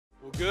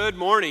Good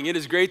morning. It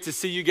is great to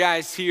see you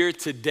guys here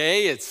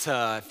today. It's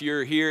if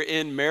you're here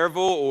in Maryville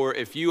or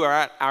if you are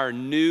at our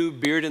new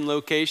Bearden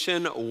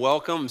location,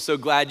 welcome. I'm so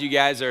glad you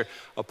guys are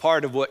a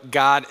part of what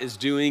God is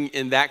doing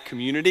in that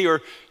community.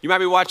 Or you might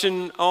be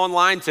watching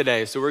online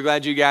today, so we're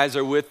glad you guys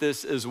are with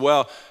us as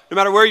well. No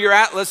matter where you're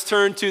at, let's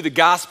turn to the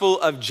Gospel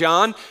of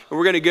John, and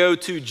we're going to go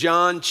to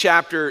John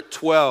chapter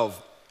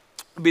 12.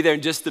 I'll be there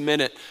in just a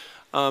minute.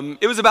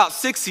 It was about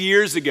 6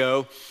 years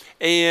ago,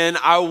 and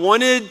I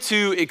wanted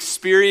to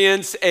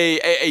experience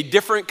a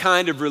different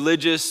kind of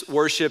religious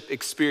worship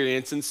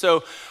experience. And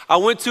so I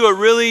went to a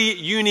really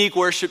unique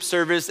worship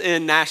service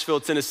in Nashville,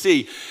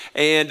 Tennessee.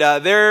 And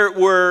there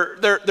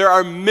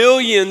are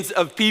millions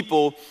of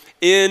people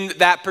in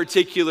that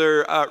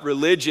particular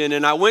religion.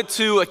 And I went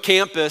to a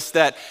campus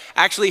that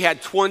actually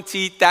had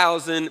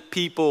 20,000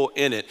 people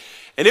in it.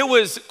 And it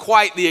was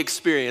quite the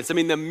experience. I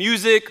mean, the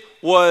music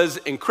was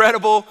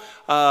incredible.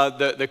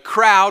 The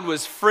crowd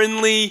was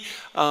friendly.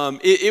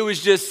 It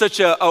was just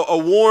such a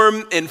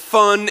warm and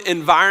fun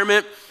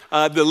environment.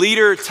 The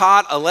leader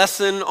taught a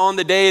lesson on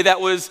the day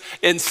that was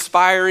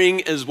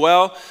inspiring as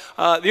well.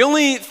 The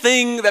only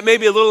thing that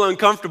made me a little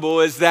uncomfortable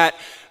is that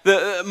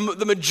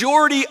the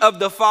majority of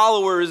the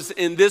followers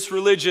in this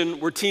religion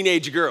were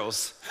teenage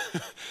girls,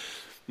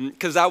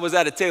 because I was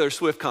at a Taylor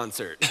Swift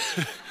concert.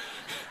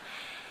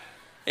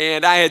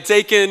 And I had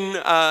taken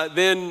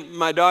then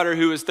my daughter,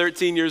 who was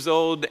 13 years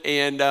old,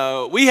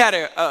 and we had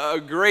a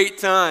great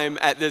time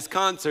at this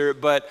concert,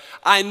 but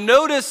I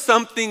noticed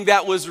something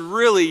that was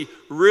really,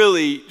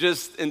 really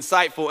just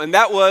insightful, and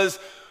that was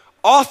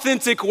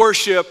authentic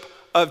worship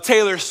of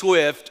Taylor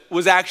Swift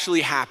was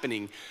actually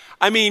happening.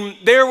 I mean,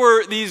 there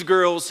were these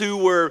girls who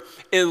were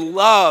in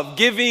love,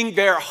 giving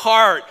their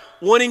heart,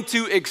 wanting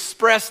to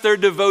express their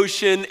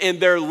devotion and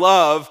their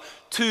love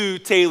to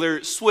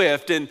Taylor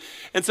Swift. And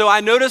so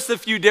I noticed a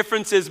few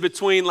differences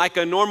between like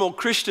a normal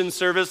Christian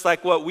service,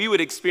 like what we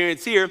would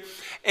experience here,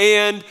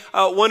 and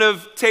one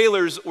of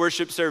Taylor's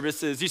worship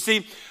services. You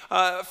see,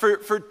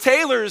 for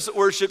Taylor's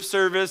worship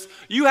service,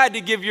 you had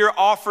to give your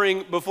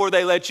offering before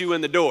they let you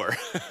in the door.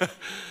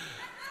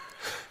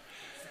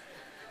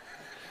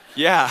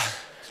 Yeah,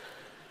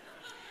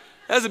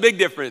 that's a big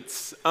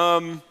difference.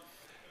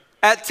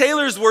 At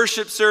Taylor's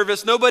worship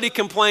service, nobody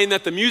complained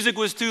that the music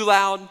was too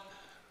loud.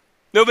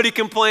 Nobody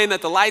complained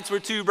that the lights were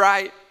too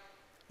bright.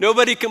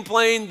 Nobody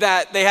complained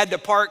that they had to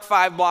park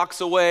 5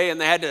 blocks away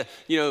and they had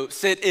to,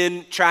 sit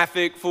in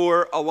traffic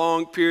for a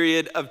long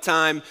period of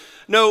time.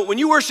 No, when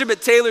you worship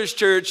at Taylor's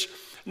church,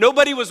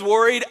 nobody was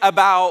worried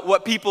about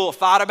what people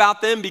thought about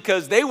them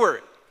because they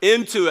were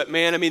into it,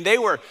 man. I mean, they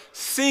were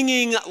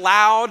singing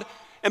loud.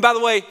 And by the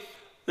way,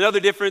 another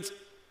difference,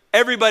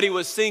 everybody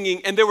was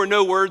singing and there were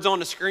no words on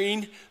the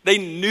screen. They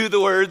knew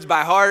the words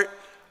by heart.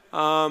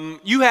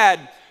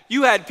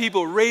 You had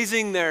people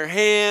raising their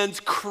hands,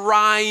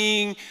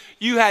 crying.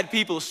 You had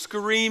people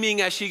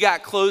screaming as she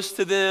got close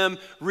to them,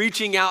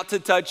 reaching out to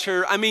touch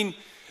her. I mean,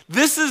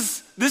 this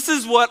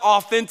is what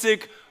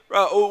authentic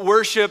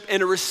worship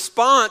and a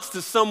response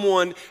to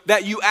someone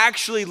that you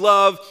actually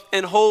love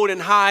and hold in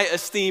high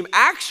esteem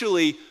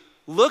actually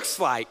looks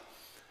like.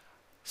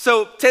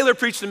 So Taylor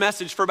preached a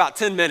message for about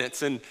 10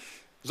 minutes and it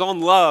was on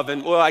love.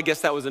 And well, I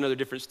guess that was another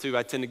difference too.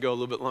 I tend to go a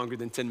little bit longer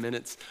than 10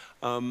 minutes.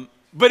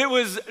 But it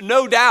was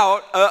no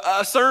doubt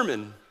a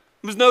sermon.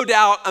 It was no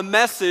doubt a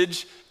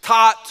message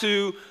taught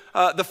to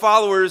the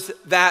followers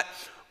that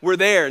were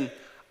there. And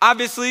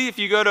obviously, if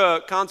you go to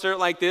a concert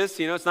like this,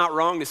 it's not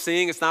wrong to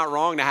sing. It's not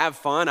wrong to have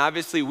fun.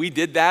 Obviously, we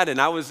did that,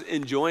 and I was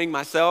enjoying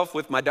myself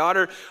with my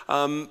daughter.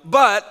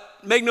 But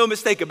make no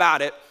mistake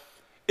about it,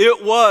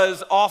 it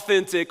was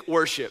authentic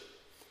worship.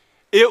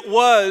 It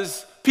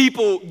was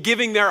people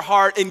giving their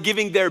heart and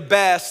giving their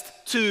best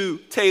to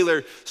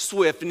Taylor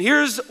Swift. And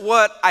here's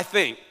what I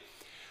think.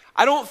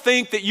 I don't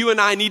think that you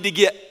and I need to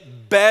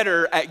get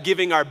better at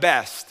giving our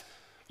best.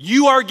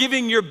 You are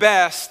giving your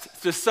best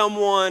to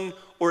someone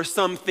or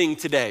something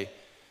today.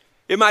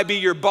 It might be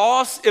your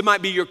boss, it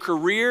might be your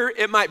career,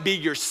 it might be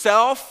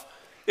yourself,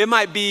 it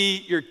might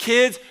be your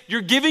kids.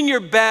 You're giving your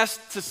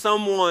best to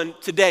someone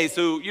today,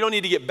 so you don't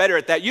need to get better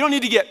at that. You don't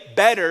need to get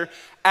better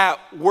at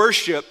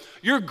worship.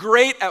 You're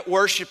great at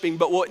worshiping,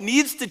 but what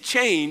needs to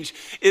change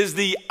is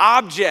the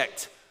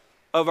object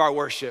of our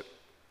worship.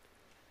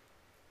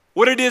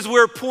 What it is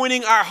we're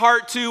pointing our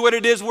heart to, what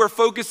it is we're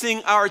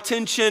focusing our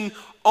attention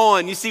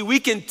on. You see,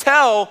 we can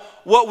tell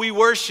what we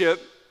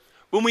worship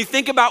when we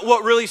think about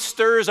what really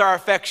stirs our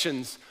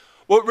affections,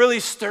 what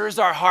really stirs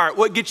our heart,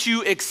 what gets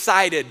you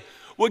excited,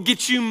 what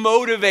gets you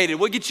motivated,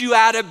 what gets you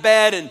out of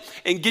bed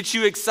and gets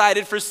you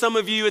excited. For some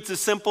of you, it's as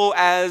simple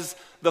as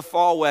the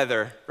fall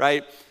weather,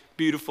 right?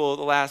 Beautiful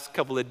the last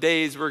couple of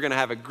days. We're gonna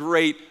have a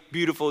great,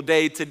 beautiful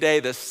day today.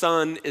 The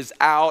sun is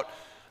out.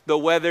 The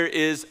weather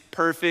is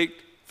perfect.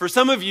 For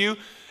some of you,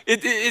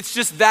 it's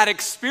just that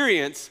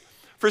experience.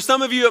 For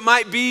some of you, it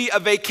might be a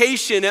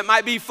vacation. It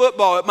might be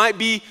football. It might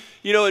be,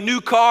 a new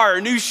car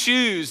or new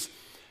shoes.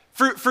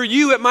 For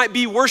you, it might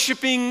be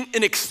worshiping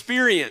an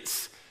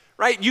experience,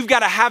 right? You've got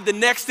to have the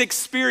next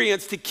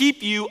experience to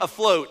keep you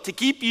afloat, to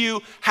keep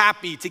you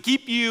happy, to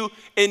keep you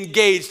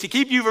engaged, to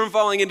keep you from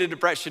falling into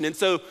depression. And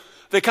so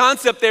the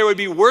concept there would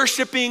be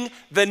worshiping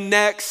the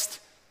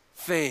next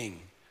thing.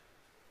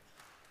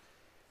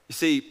 You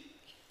see,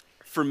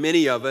 for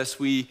many of us,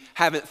 we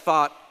haven't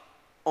thought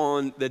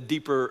on the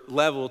deeper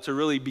level to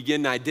really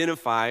begin to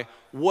identify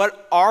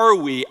what are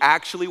we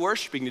actually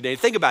worshiping today.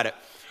 Think about it.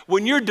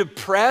 When you're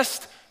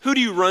depressed, who do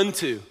you run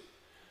to?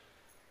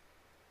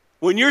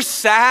 When you're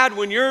sad,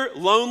 when you're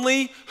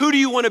lonely, who do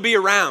you want to be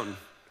around?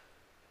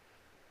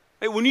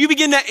 When you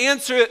begin to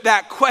answer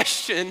that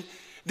question,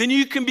 then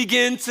you can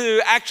begin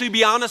to actually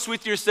be honest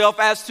with yourself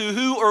as to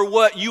who or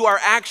what you are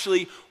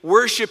actually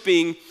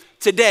worshiping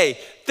today.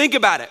 Think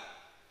about it.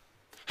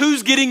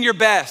 Who's getting your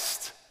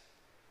best?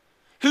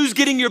 Who's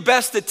getting your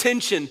best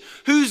attention?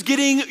 Who's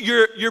getting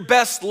your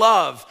best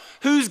love?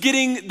 Who's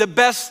getting the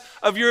best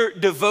of your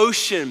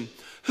devotion?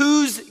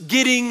 Who's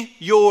getting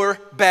your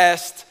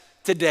best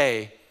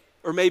today?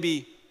 Or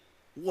maybe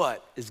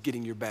what is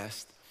getting your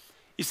best?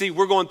 You see,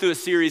 we're going through a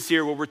series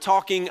here where we're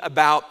talking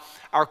about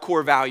our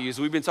core values.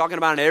 We've been talking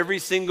about it every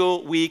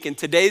single week, and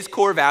today's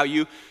core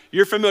value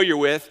you're familiar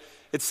with.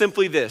 It's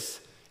simply this: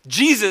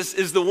 Jesus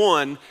is the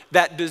one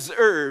that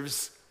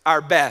deserves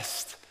our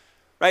best,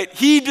 right?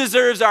 He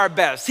deserves our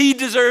best. He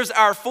deserves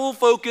our full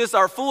focus,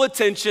 our full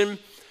attention.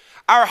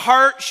 Our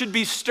heart should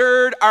be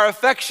stirred, our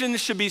affections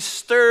should be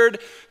stirred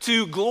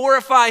to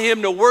glorify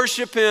him, to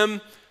worship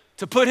him,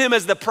 to put him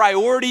as the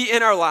priority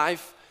in our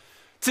life,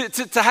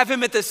 to have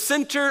him at the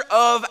center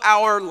of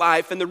our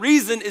life. And the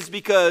reason is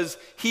because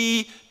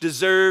he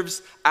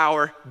deserves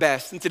our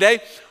best. And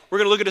today, we're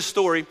gonna look at a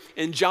story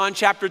in John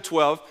chapter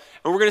 12,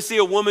 and we're gonna see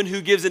a woman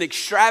who gives an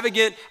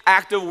extravagant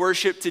act of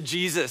worship to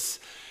Jesus.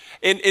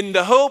 And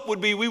the hope would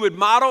be we would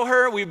model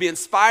her, we'd be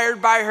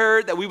inspired by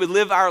her, that we would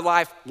live our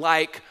life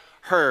like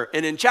her.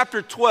 And in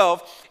chapter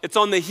 12, it's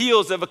on the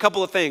heels of a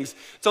couple of things.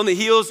 It's on the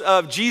heels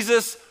of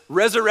Jesus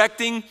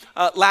resurrecting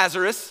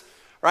Lazarus,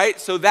 right?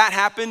 So that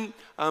happened,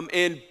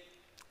 and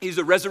he's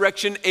the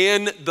resurrection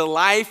and the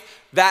life.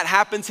 That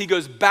happens. He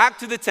goes back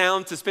to the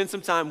town to spend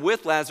some time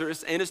with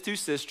Lazarus and his two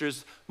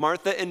sisters,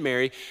 Martha and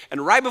Mary.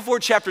 And right before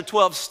chapter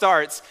 12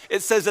 starts,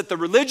 it says that the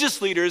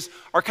religious leaders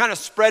are kind of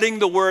spreading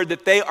the word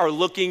that they are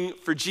looking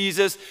for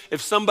Jesus. If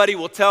somebody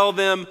will tell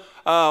them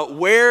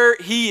where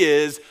he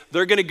is,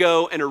 they're going to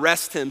go and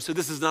arrest him. So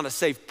this is not a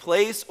safe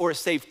place or a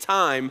safe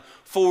time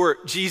for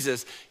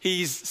Jesus.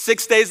 He's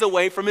 6 days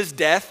away from his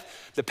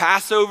death. The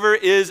Passover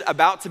is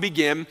about to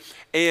begin,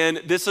 and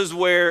this is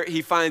where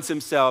he finds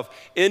himself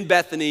in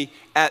Bethany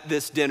at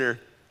this dinner.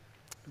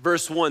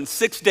 Verse 1,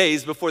 6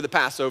 days before the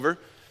Passover,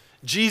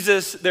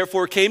 Jesus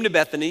therefore came to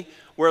Bethany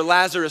where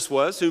Lazarus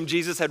was, whom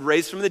Jesus had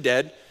raised from the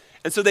dead.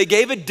 And so they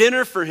gave a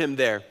dinner for him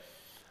there.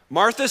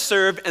 Martha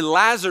served, and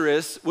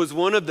Lazarus was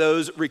one of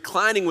those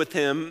reclining with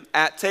him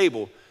at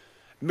table.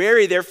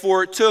 Mary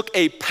therefore took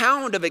a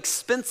pound of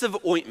expensive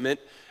ointment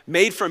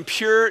made from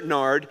pure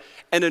nard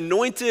and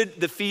anointed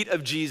the feet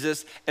of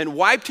Jesus and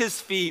wiped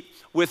his feet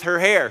with her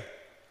hair.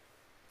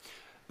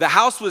 The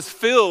house was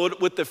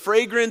filled with the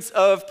fragrance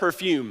of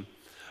perfume.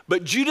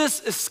 But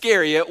Judas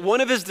Iscariot,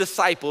 one of his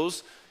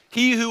disciples,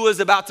 he who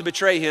was about to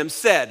betray him,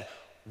 said,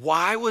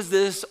 "Why was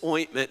this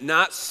ointment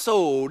not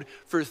sold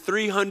for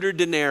 300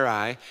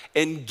 denarii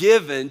and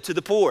given to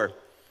the poor?"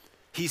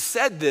 He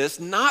said this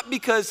not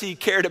because he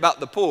cared about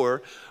the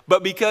poor,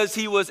 but because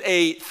he was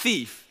a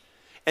thief.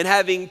 And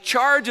having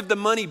charge of the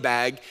money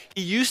bag,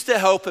 he used to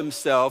help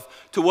himself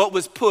to what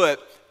was put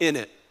in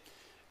it.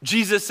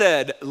 Jesus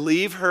said,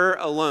 "Leave her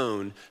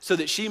alone so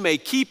that she may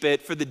keep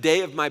it for the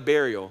day of my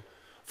burial.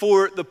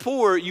 For the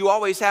poor you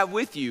always have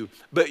with you,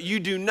 but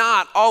you do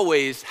not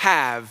always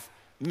have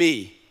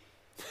me."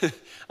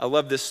 I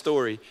love this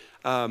story.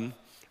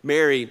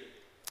 Mary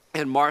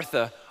and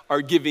Martha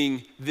are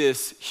giving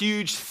this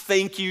huge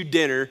thank you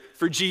dinner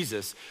for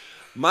Jesus.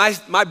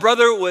 My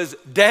brother was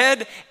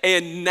dead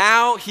and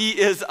now he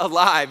is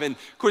alive. And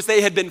of course they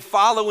had been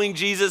following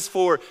Jesus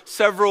for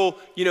several,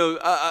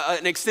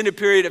 an extended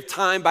period of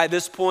time by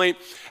this point.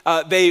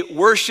 They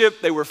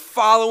worshiped, they were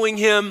following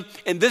him.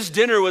 And this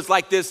dinner was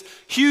like this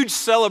huge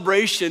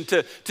celebration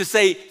to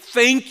say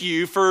thank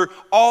you for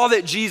all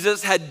that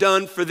Jesus had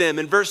done for them.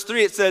 In verse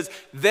 3 it says,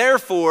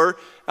 therefore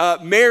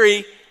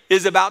Mary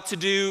is about to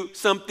do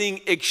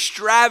something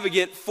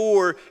extravagant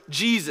for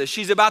Jesus.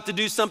 She's about to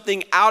do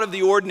something out of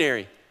the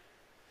ordinary.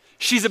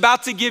 She's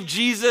about to give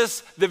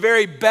Jesus the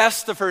very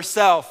best of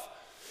herself.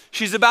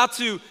 She's about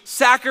to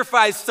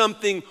sacrifice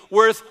something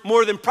worth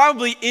more than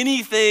probably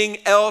anything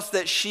else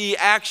that she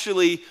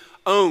actually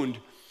owned.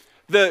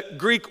 The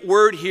Greek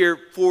word here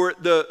for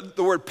the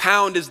word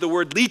pound is the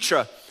word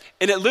litra,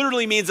 and it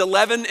literally means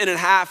 11 and a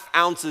half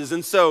ounces.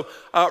 And so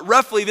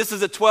roughly this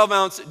is a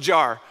 12-ounce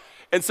jar.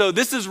 And so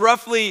this is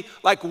roughly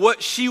like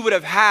what she would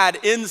have had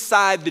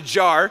inside the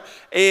jar.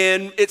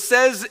 And it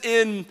says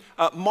in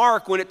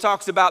Mark, when it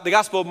talks about the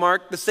Gospel of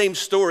Mark, the same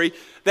story,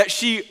 that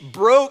she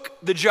broke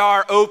the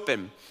jar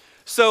open.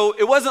 So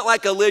it wasn't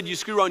like a lid you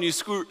screw on, you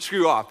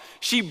screw off.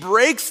 She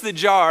breaks the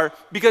jar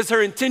because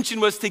her intention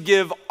was to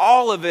give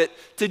all of it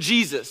to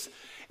Jesus.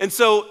 And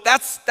so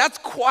that's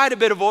quite a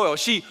bit of oil.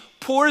 She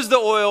pours the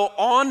oil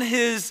on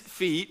his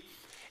feet,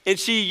 and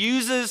she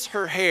uses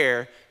her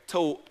hair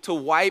to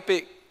wipe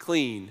it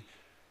clean,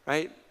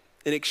 right?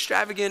 An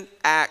extravagant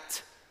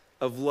act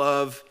of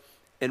love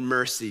and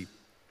mercy.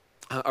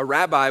 A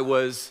rabbi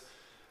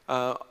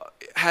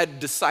had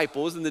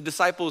disciples, and the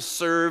disciples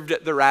served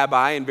the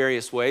rabbi in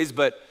various ways,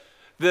 but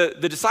the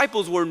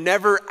disciples were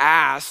never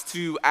asked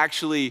to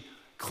actually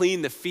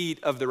clean the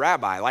feet of the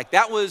rabbi. Like,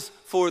 that was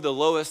for the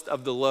lowest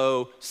of the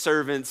low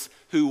servants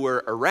who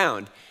were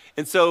around.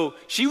 And so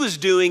she was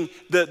doing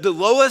the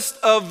lowest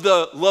of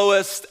the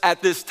lowest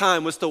at this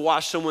time was to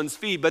wash someone's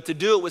feet, but to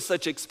do it with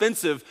such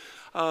expensive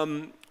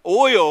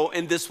oil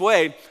in this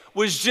way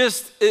was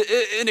just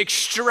an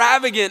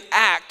extravagant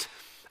act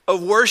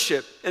of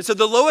worship. And so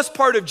the lowest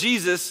part of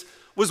Jesus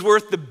was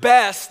worth the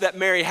best that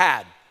Mary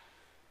had.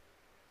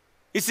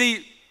 You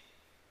see,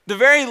 the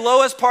very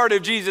lowest part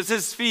of Jesus,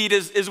 his feet,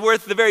 is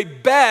worth the very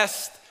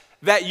best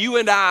that you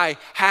and I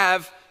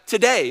have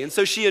today. And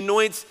so she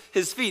anoints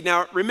his feet.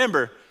 Now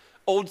remember,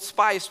 Old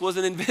Spice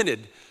wasn't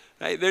invented,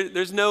 right?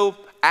 There's no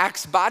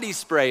Axe body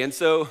spray. And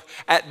so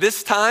at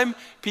this time,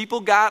 people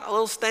got a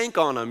little stank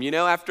on them,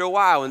 after a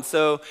while. And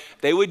so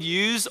they would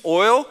use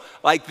oil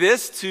like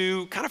this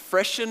to kind of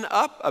freshen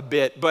up a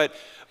bit. But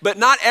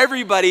not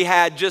everybody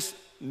had just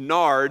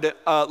nard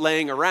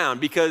laying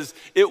around, because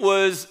it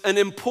was an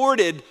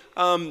imported,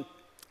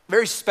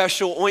 very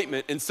special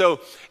ointment. And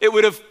so it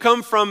would have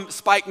come from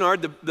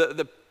spikenard,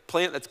 the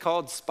plant that's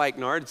called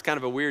spikenard. It's kind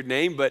of a weird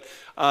name, but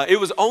it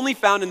was only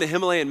found in the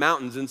Himalayan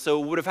mountains, and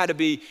so it would have had to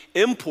be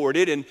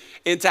imported.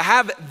 And to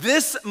have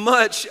this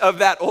much of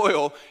that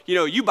oil,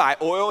 you buy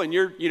oil and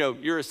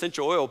your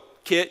essential oil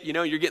kit,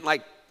 you're getting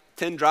like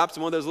 10 drops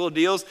in one of those little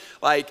deals,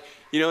 and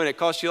it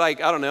costs you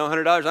like, I don't know,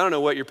 $100. I don't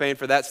know what you're paying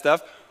for that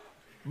stuff,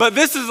 but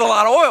this is a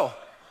lot of oil.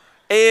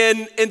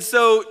 And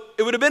so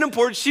it would have been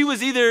important. She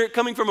was either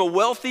coming from a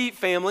wealthy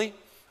family,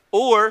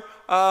 or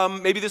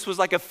maybe this was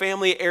like a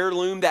family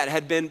heirloom that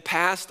had been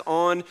passed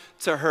on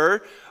to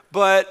her.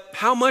 But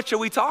how much are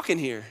we talking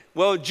here?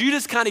 Well,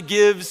 Judas kind of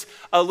gives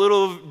a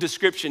little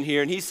description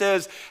here, and he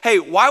says, hey,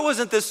 why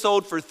wasn't this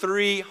sold for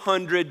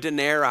 300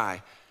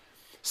 denarii?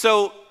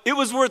 So it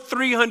was worth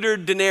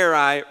 300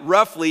 denarii,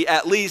 roughly,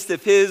 at least,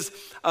 if his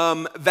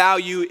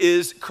value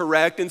is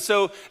correct. And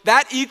so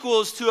that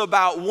equals to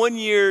about 1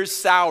 year's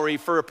salary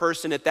for a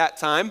person at that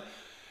time.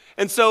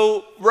 And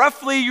so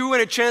roughly, you're going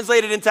to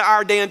translate it into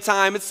our day and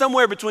time, it's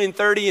somewhere between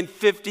 $30,000 and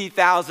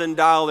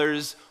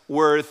 $50,000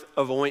 worth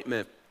of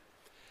ointment.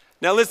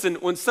 Now listen,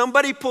 when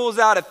somebody pulls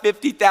out a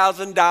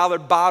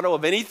 $50,000 bottle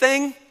of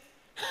anything,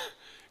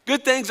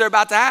 good things are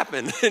about to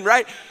happen,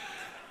 right?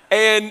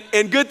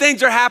 And good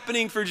things are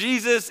happening for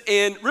Jesus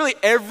and really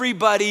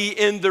everybody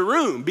in the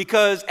room,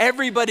 because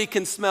everybody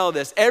can smell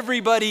this.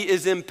 Everybody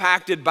is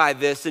impacted by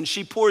this, and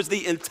she pours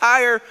the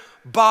entire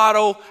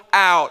bottle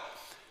out.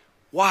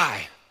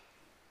 Why?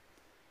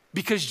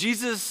 Because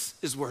Jesus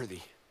is worthy.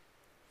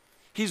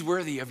 He's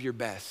worthy of your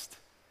best.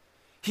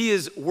 He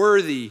is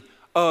worthy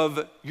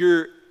of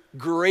your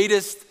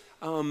greatest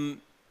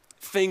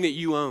thing that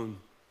you own.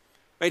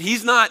 Right?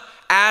 He's not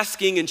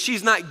asking, and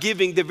she's not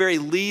giving the very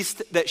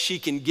least that she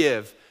can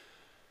give.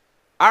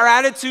 Our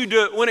attitude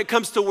when it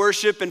comes to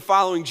worship and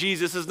following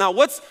Jesus is now,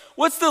 what's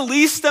the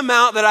least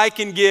amount that I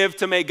can give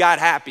to make God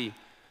happy?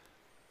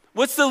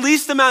 What's the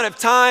least amount of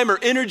time or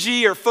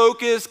energy or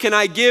focus can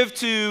I give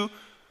to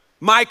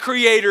my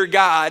creator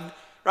God,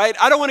 right?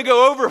 I don't want to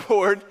go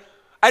overboard.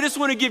 I just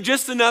want to give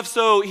just enough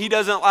so he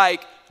doesn't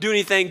do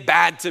anything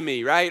bad to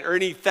me, right? Or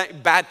any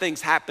bad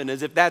things happen,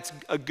 as if that's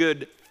a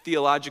good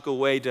theological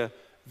way to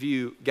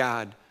view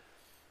God.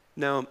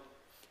 Now,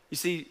 you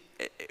see,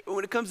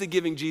 when it comes to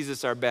giving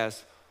Jesus our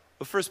best,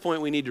 the first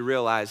point we need to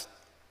realize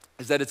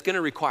is that it's going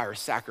to require a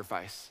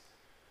sacrifice.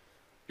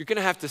 You're going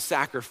to have to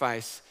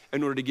sacrifice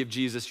in order to give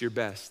Jesus your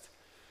best.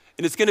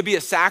 And it's going to be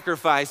a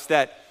sacrifice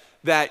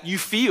that you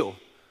feel.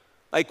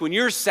 Like when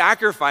you're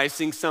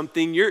sacrificing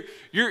something,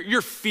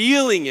 you're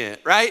feeling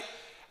it, right?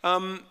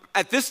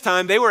 At this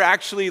time, they were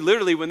actually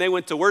literally, when they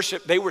went to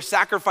worship, they were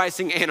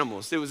sacrificing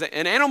animals. It was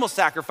an animal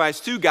sacrifice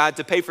to God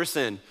to pay for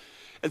sin.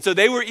 And so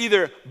they were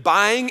either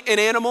buying an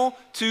animal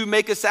to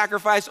make a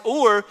sacrifice,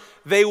 or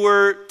they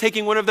were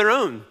taking one of their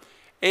own.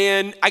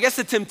 And I guess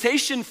the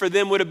temptation for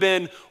them would have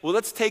been, well,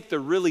 let's take the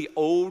really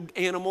old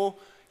animal,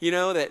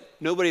 that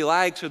nobody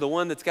likes, or the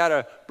one that's got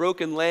a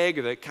broken leg,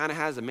 or that kind of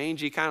has a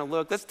mangy kind of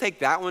look. Let's take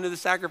that one to the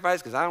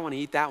sacrifice, because I don't want to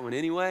eat that one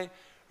anyway,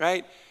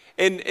 right?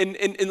 And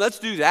let's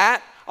do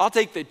that. I'll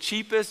take the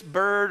cheapest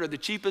bird or the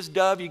cheapest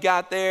dove you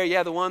got there.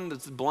 Yeah, the one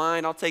that's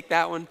blind, I'll take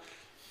that one.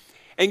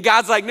 And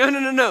God's like,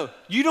 no.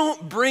 You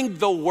don't bring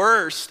the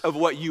worst of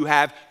what you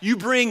have. You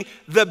bring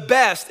the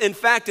best. In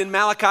fact, in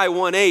Malachi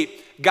 1:8,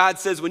 God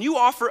says, when you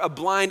offer a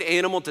blind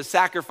animal to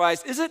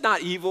sacrifice, is it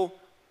not evil?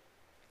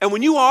 And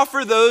when you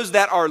offer those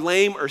that are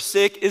lame or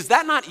sick, is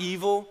that not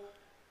evil?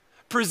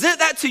 Present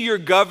that to your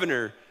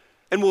governor.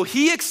 And will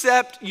he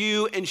accept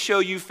you and show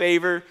you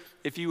favor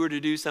if you were to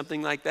do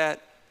something like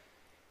that?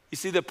 You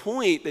see, the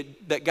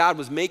point that God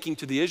was making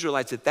to the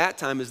Israelites at that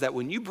time is that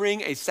when you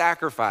bring a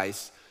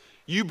sacrifice,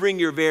 you bring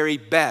your very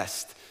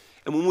best.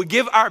 And when we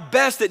give our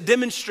best, it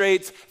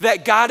demonstrates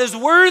that God is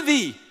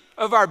worthy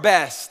of our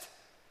best.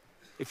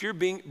 If you're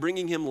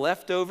bringing him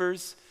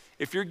leftovers,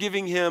 if you're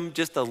giving him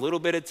just a little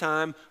bit of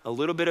time, a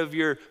little bit of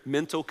your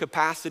mental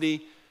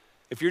capacity,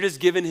 if you're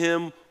just giving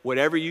him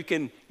whatever you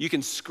can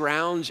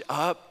scrounge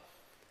up,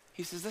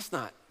 he says,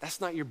 that's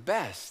not your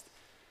best.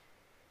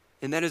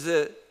 And that is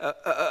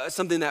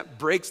something that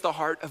breaks the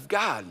heart of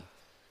God.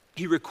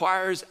 He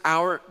requires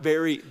our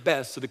very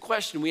best. So the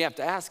question we have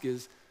to ask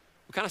is,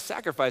 what kind of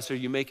sacrifice are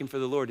you making for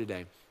the Lord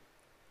today?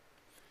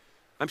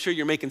 I'm sure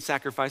you're making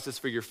sacrifices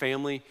for your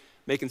family,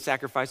 making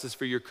sacrifices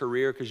for your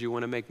career because you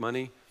want to make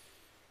money.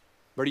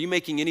 But are you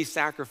making any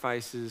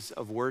sacrifices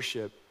of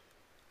worship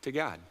to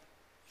God?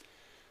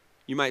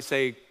 You might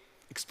say,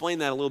 explain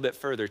that a little bit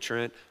further,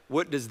 Trent.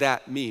 What does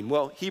that mean?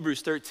 Well,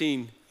 Hebrews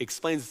 13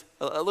 explains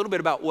a little bit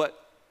about what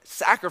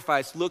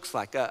sacrifice looks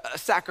like, a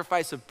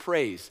sacrifice of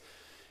praise.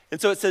 And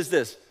so it says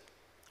this,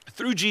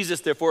 through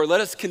Jesus, therefore,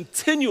 let us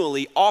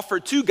continually offer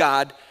to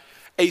God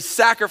a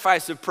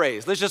sacrifice of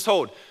praise.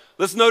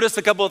 Let's notice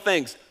a couple of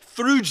things.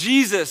 Through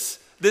Jesus,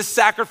 this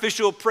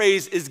sacrificial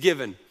praise is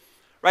given,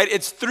 right?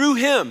 It's through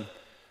him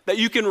that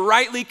you can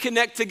rightly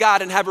connect to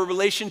God and have a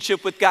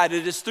relationship with God.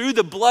 It is through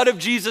the blood of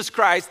Jesus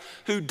Christ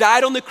who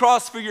died on the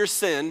cross for your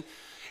sin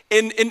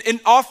and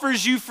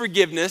offers you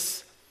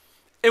forgiveness.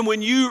 And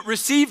when you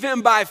receive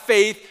him by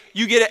faith,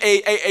 you get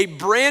a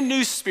brand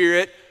new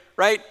spirit,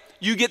 right?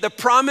 You get the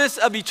promise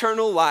of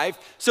eternal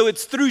life. So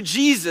it's through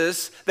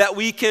Jesus that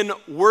we can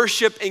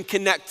worship and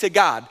connect to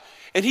God.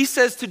 And he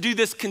says to do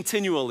this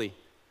continually.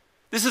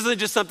 This isn't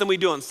just something we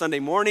do on Sunday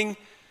morning.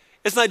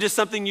 It's not just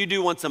something you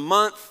do once a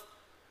month.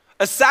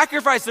 A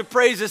sacrifice of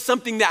praise is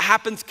something that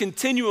happens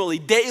continually,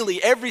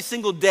 daily, every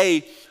single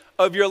day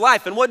of your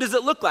life. And what does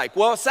it look like?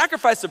 Well, a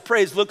sacrifice of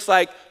praise looks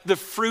like the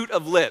fruit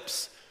of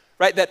lips,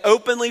 right? That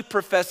openly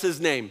profess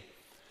his name.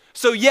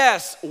 So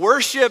yes,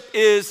 worship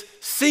is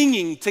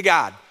singing to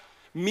God,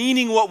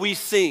 meaning what we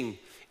sing.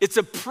 It's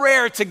a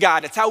prayer to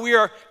God. It's how we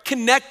are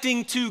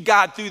connecting to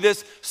God through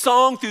this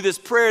song, through this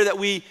prayer that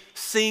we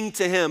sing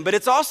to him. But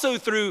it's also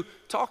through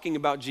talking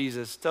about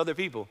Jesus to other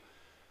people.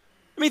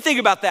 I mean, think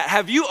about that.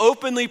 Have you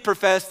openly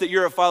professed that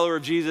you're a follower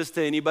of Jesus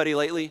to anybody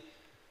lately?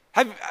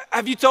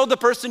 Have you told the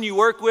person you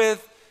work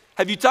with?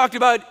 Have you talked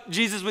about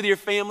Jesus with your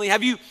family?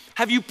 Have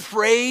you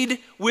prayed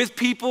with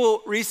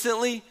people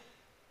recently?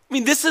 I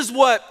mean, this is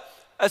what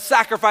a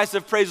sacrifice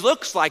of praise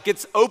looks like.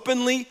 It's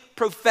openly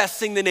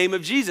professing the name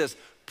of Jesus,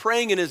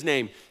 praying in his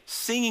name,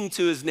 singing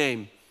to his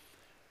name.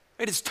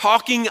 It is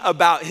talking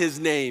about his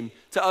name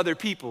to other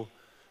people.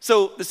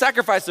 So the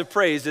sacrifice of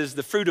praise is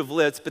the fruit of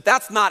lips, but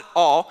that's not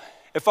all.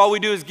 If all we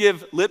do is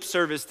give lip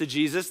service to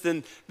Jesus,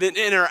 then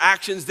our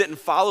actions didn't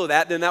follow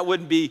that, then that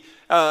wouldn't be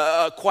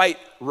quite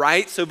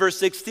right. So verse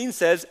 16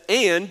 says,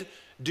 and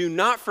do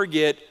not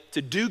forget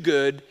to do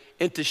good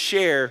and to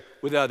share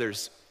with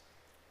others.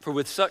 For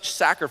with such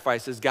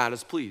sacrifices, God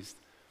is pleased.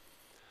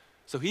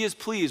 So he is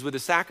pleased with a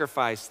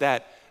sacrifice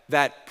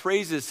that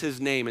praises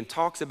his name and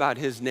talks about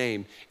his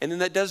name, and then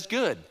that does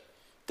good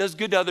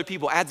to other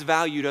people, adds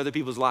value to other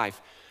people's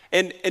life,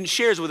 and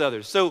shares with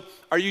others. So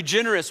are you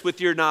generous with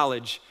your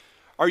knowledge?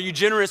 Are you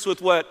generous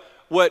with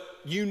what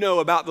you know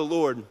about the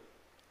Lord?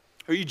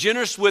 Are you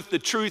generous with the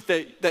truth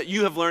that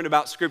you have learned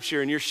about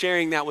Scripture and you're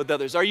sharing that with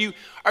others? Are you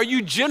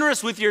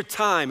generous with your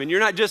time and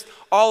you're not just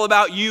all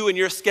about you and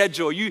your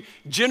schedule? Are you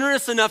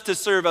generous enough to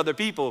serve other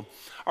people?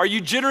 Are you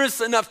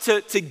generous enough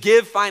to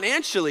give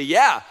financially?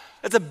 Yeah,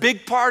 that's a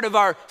big part of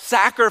our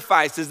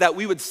sacrifice, is that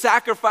we would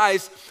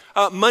sacrifice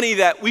money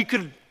that we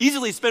could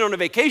easily spend on a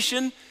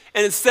vacation,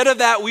 and instead of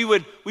that, we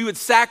would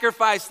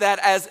sacrifice that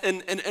as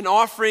an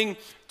offering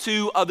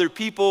to other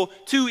people,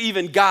 to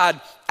even God,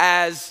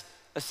 as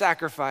a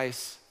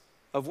sacrifice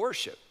of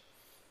worship.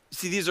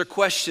 See, these are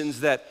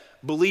questions that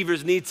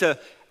believers need to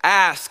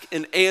ask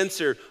and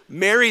answer.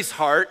 Mary's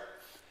heart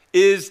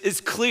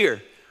is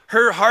clear.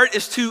 Her heart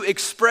is to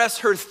express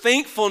her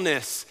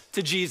thankfulness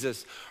to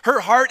Jesus. Her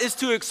heart is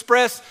to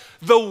express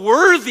the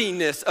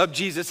worthiness of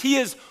Jesus. He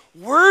is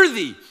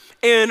worthy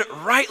and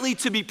rightly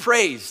to be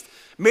praised.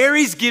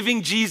 Mary's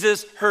giving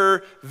Jesus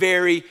her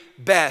very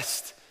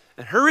best.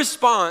 And her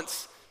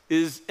response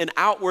is an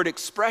outward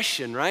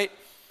expression, right?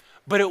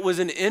 But it was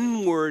an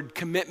inward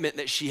commitment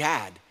that she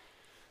had.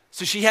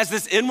 So she has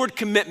this inward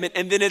commitment,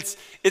 and then it's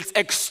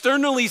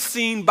externally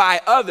seen by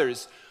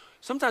others.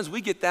 Sometimes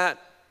we get that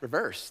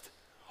reversed.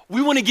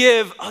 We want to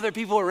give other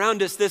people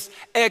around us this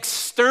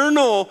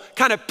external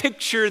kind of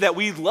picture that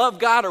we love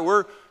God,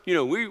 or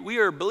we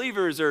are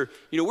believers, or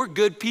we're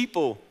good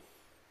people.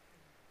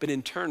 But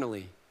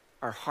internally,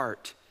 our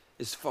heart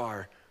is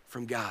far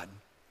from God.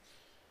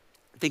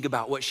 Think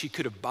about what she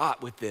could have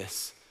bought with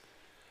this.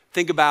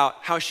 Think about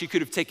how she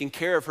could have taken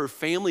care of her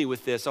family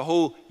with this, a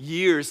whole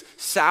year's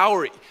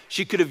salary.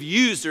 She could have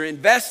used or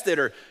invested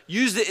or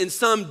used it in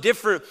some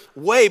different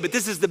way, but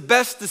this is the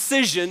best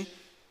decision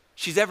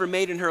she's ever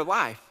made in her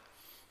life.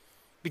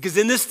 Because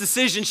in this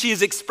decision, she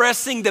is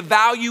expressing the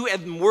value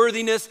and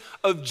worthiness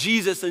of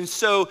Jesus. And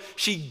so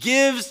she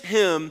gives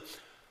him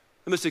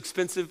the most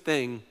expensive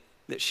thing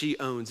that she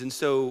owns. And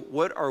so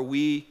what are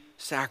we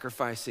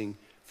sacrificing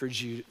for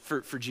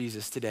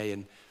Jesus today?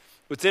 And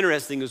what's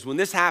interesting is when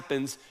this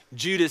happens,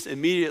 Judas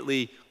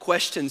immediately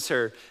questions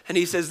her. And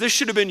he says, this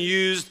should have been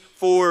used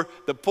for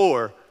the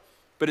poor.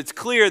 But it's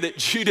clear that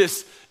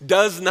Judas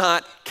does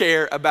not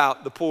care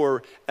about the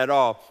poor at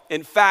all.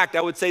 In fact,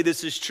 I would say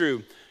this is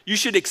true. You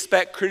should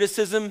expect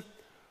criticism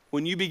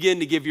when you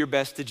begin to give your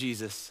best to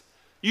Jesus.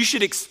 You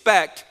should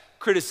expect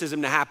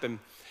criticism to happen.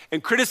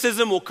 And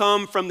criticism will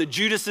come from the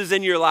Judases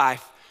in your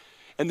life.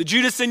 And the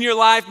Judas in your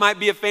life might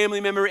be a family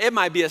member. It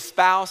might be a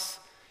spouse.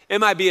 It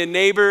might be a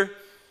neighbor.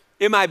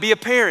 It might be a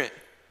parent,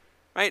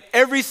 right?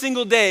 Every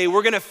single day,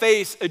 we're going to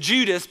face a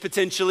Judas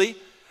potentially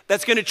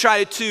that's going to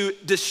try to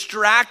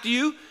distract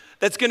you,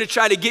 that's going to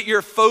try to get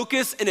your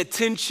focus and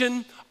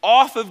attention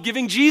off of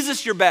giving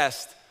Jesus your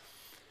best.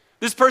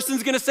 This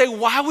person's gonna say,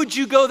 why would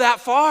you go that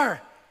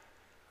far?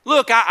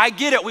 Look, I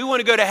get it, we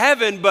wanna go to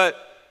heaven, but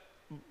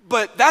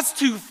that's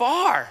too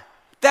far.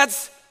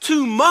 That's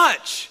too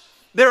much.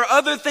 There are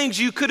other things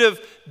you could have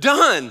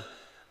done.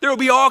 There will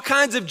be all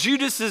kinds of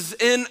Judases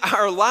in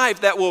our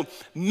life that will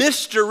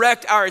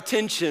misdirect our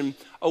attention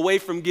away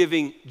from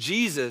giving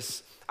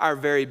Jesus our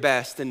very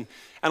best. And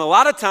a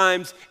lot of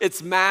times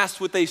it's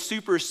masked with a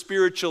super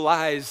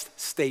spiritualized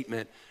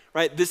statement,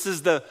 right? This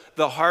is the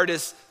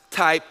hardest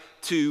type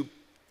to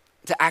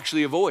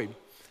actually avoid.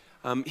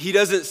 He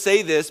doesn't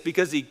say this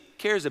because he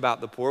cares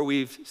about the poor.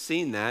 We've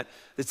seen that.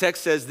 The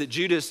text says that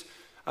Judas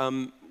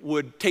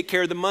would take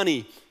care of the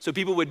money. So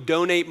people would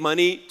donate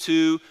money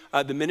to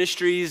the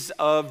ministries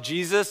of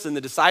Jesus and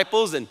the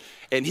disciples, and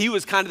he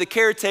was kind of the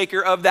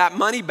caretaker of that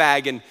money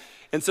bag.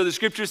 And so the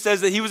scripture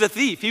says that he was a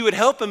thief. He would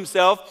help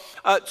himself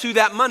to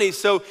that money.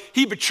 So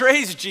he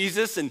betrays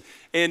Jesus and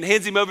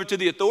hands him over to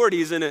the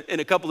authorities in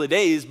a couple of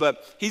days,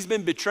 but he's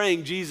been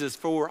betraying Jesus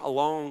for a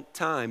long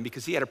time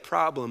because he had a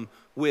problem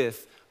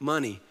with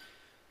money.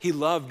 He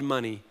loved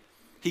money.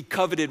 He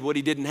coveted what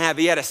he didn't have.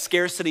 He had a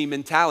scarcity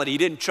mentality. He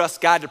didn't trust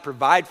God to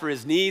provide for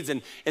his needs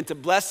and to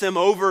bless him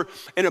over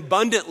and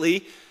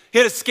abundantly. He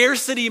had a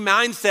scarcity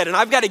mindset, and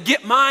I've got to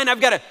get mine.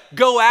 I've got to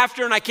go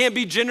after, and I can't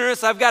be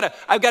generous. I've got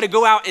to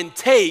go out and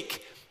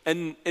take.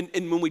 And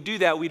when we do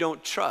that, we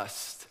don't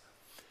trust.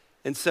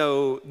 And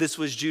so this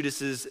was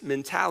Judas's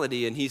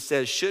mentality, and he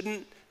says,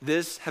 shouldn't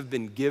this have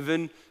been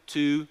given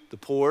to the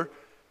poor?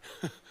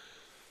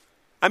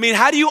 I mean,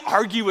 how do you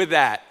argue with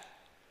that?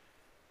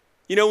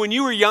 You know, when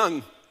you were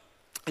young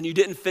and you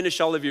didn't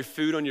finish all of your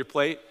food on your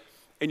plate,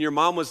 and your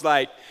mom was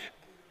like,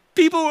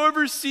 people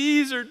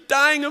overseas are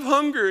dying of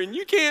hunger and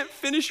you can't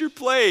finish your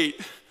plate.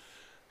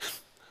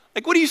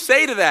 Like, what do you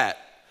say to that?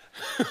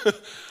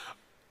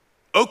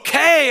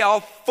 Okay, I'll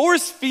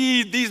force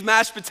feed these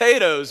mashed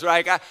potatoes,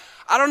 right?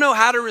 I don't know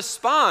how to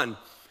respond.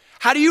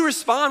 How do you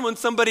respond when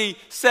somebody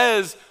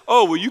says,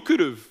 oh, well, you could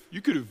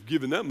have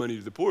given that money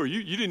to the poor.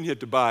 You didn't have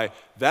to buy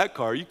that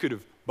car. You could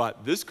have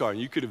bought this car and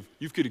you could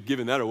have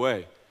given that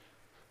away.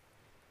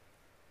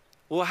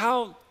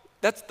 Well,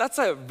 that's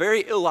a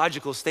very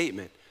illogical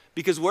statement.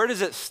 Because where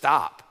does it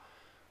stop,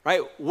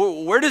 right?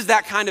 Where does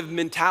that kind of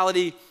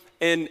mentality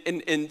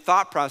and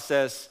thought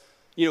process,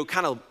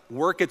 kind of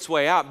work its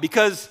way out?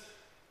 Because,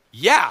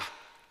 yeah,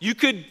 you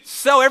could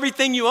sell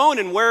everything you own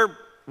and wear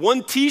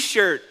one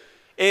t-shirt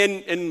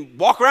and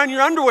walk around in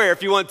your underwear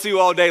if you want to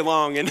all day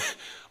long and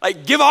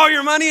like give all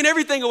your money and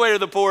everything away to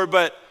the poor.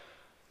 But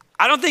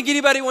I don't think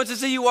anybody wants to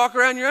see you walk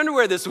around in your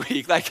underwear this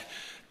week. Like,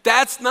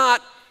 that's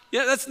not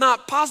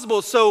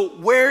possible. So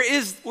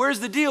where's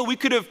the deal? We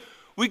could have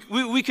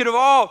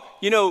all,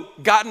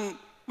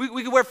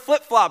 we could wear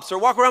flip-flops or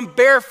walk around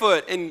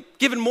barefoot and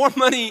giving more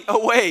money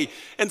away.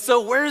 And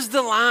so where's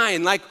the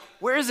line? Like,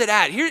 where is it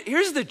at?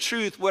 Here's the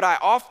truth. What I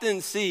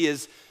often see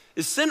is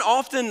sin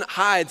often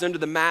hides under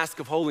the mask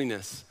of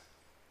holiness.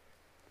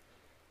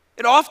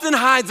 It often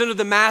hides under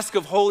the mask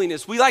of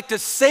holiness. We like to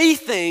say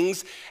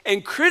things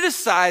and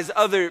criticize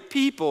other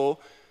people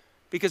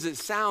because it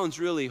sounds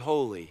really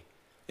holy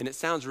and it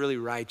sounds really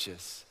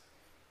righteous,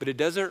 but it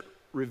doesn't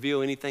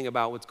reveal anything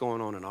about what's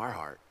going on in our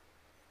heart.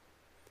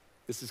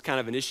 This is kind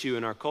of an issue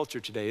in our culture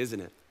today, isn't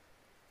it?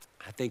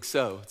 I think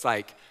so. It's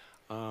like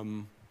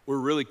we're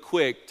really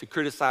quick to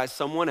criticize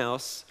someone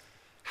else,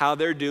 how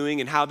they're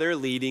doing and how they're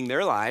leading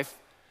their life,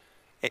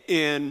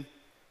 and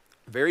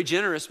very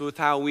generous with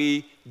how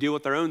we deal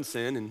with our own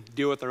sin and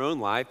deal with our own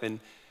life.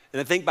 And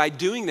I think by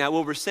doing that,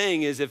 what we're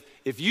saying is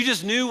if you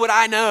just knew what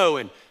I know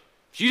and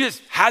if you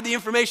just had the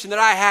information that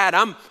I had,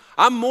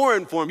 I'm more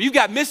informed. You've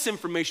got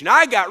misinformation.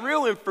 I got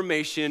real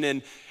information.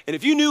 And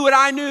if you knew what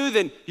I knew,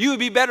 then you would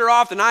be better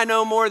off than I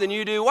know more than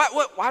you do.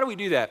 Why do we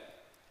do that?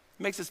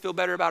 It makes us feel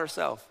better about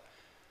ourselves.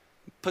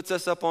 Puts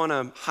us up on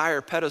a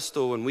higher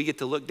pedestal and we get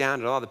to look down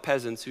at all the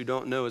peasants who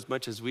don't know as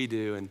much as we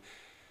do. And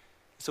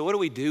so what do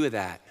we do with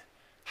that?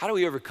 How do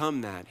we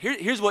overcome that?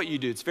 Here's what you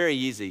do. It's very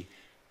easy.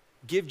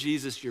 Give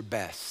Jesus your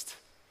best.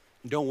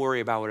 Don't worry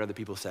about what other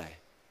people say.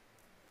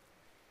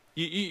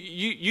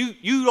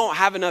 You don't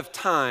have enough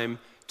time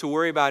to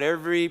worry about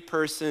every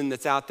person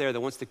that's out there that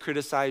wants to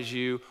criticize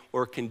you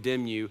or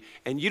condemn you.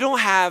 And you don't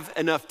have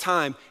enough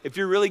time, if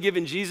you're really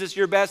giving Jesus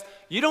your best,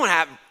 you don't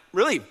have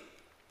really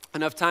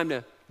enough time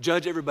to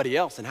judge everybody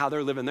else and how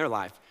they're living their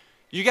life.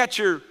 You got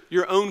your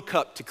own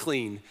cup to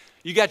clean.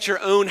 You got your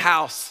own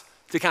house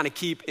to kind of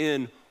keep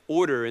in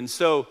order. And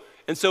so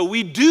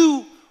we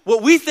do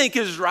what we think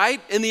is right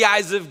in the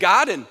eyes of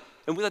God, and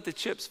we let the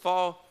chips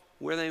fall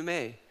where they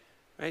may,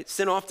 right?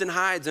 Sin often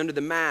hides under the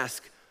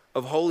mask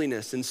of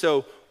holiness. And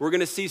so we're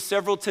gonna see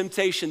several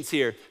temptations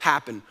here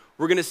happen.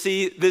 We're gonna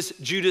see this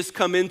Judas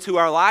come into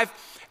our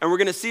life, and we're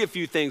gonna see a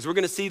few things. We're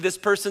gonna see this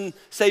person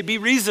say, be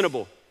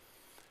reasonable,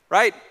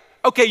 right?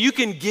 Okay, you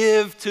can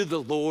give to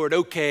the Lord,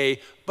 okay,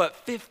 but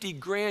 50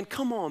 grand,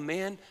 come on,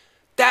 man.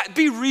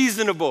 Be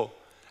reasonable.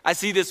 I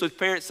see this with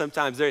parents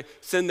sometimes. They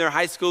send their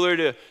high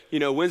schooler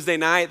to, Wednesday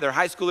night, their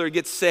high schooler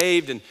gets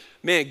saved, and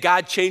man,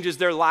 God changes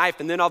their life,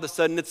 and then all of a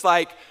sudden it's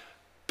like,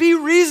 be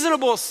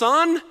reasonable,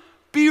 son.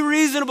 Be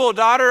reasonable,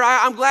 daughter.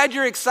 I'm glad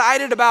you're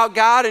excited about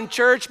God and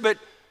church, but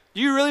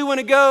do you really want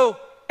to go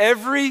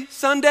every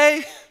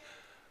Sunday?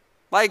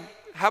 Like,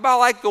 how about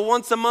like the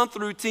once a month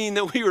routine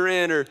that we were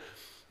in? Or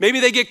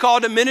maybe they get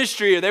called to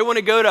ministry, or they want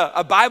to go to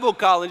a Bible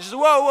college. Just,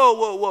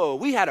 whoa.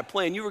 We had a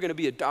plan. You were going to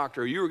be a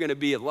doctor, or you were going to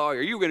be a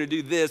lawyer, you were going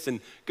to do this and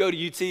go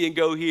to UT and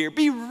go here.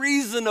 Be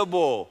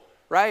reasonable,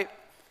 right?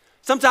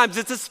 Sometimes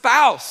it's a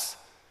spouse.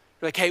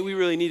 You're like, hey, we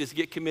really need to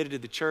get committed to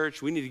the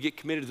church. We need to get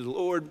committed to the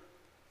Lord.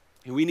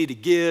 And we need to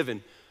give,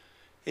 and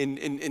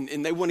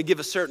they want to give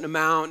a certain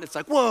amount. It's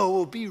like,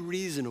 whoa, be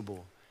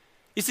reasonable.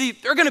 You see,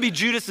 there are going to be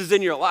Judases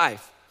in your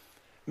life.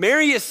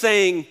 Mary is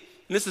saying, and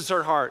this is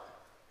her heart,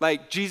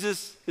 like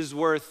Jesus is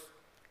worth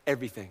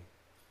everything.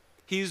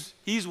 He's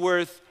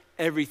worth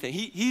everything.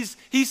 He's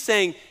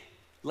saying,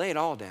 lay it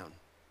all down.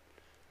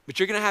 But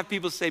you're going to have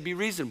people say, be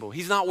reasonable.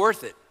 He's not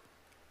worth it.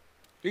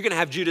 You're going to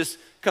have Judas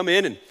come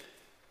in, and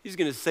he's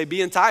going to say,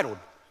 be entitled.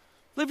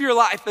 Live your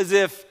life as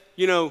if,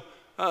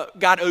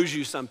 God owes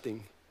you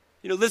something.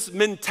 This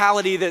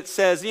mentality that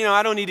says,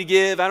 I don't need to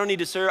give, I don't need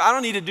to serve, I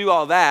don't need to do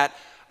all that.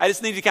 I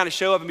just need to kind of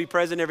show up and be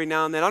present every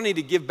now and then. I don't need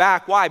to give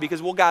back. Why? Because,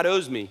 God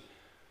owes me.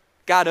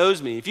 God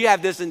owes me. If you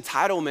have this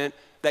entitlement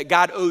that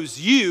God owes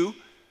you,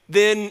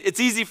 then it's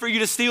easy for you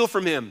to steal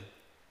from him.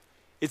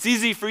 It's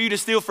easy for you to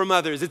steal from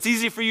others. It's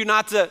easy for you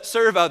not to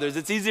serve others.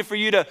 It's easy for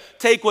you to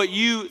take what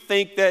you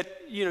think that,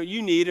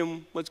 you need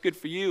and what's good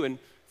for you and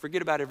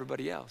forget about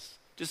everybody else.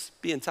 Just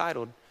be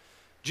entitled.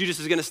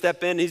 Judas is going to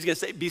step in and he's going to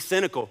say, be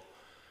cynical,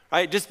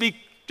 right? Just be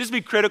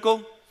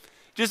critical.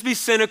 Just be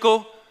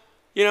cynical.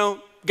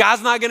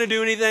 God's not going to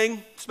do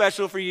anything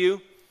special for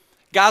you.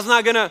 God's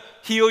not going to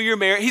heal your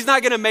marriage. He's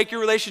not going to make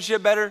your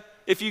relationship better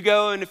if you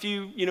go and if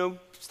you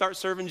start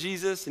serving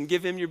Jesus and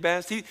give him your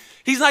best.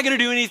 He's not going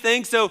to do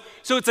anything. So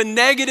it's a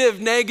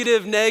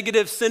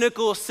negative,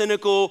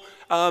 cynical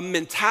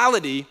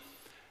mentality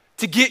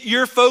to get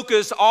your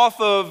focus off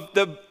of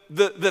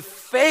the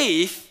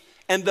faith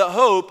and the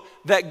hope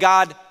that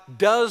God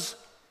does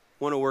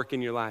want to work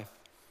in your life.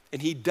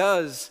 And he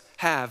does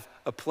have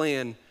a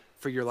plan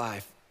for your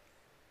life.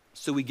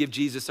 So we give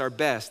Jesus our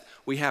best.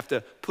 We have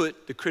to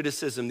put the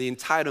criticism, the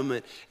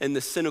entitlement, and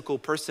the cynical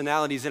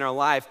personalities in our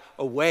life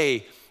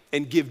away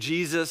and give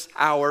Jesus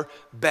our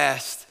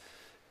best.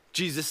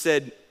 Jesus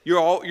said, you're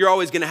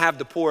always going to have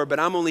the poor, but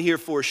I'm only here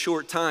for a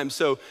short time.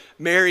 So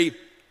Mary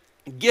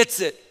gets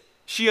it.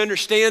 She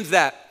understands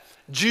that.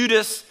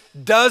 Judas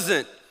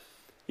doesn't.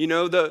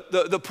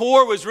 The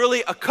poor was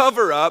really a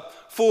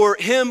cover-up for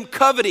him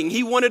coveting.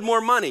 He wanted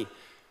more money,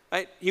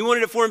 right? He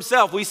wanted it for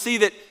himself. We see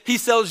that he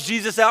sells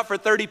Jesus out for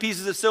 30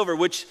 pieces of silver,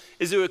 which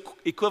is the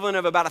equivalent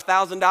of about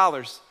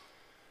 $1,000.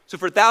 So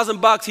for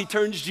 $1,000, he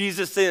turns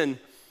Jesus in.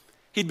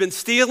 He'd been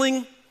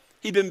stealing,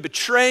 he'd been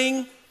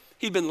betraying,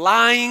 he'd been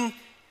lying,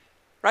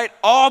 right?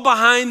 All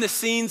behind the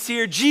scenes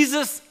here.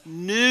 Jesus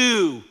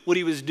knew what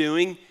he was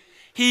doing.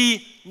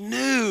 He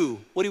knew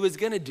what he was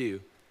going to do.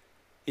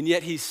 And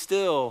yet he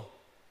still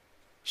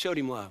showed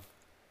him love.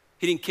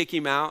 He didn't kick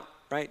him out,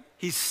 right?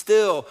 He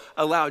still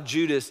allowed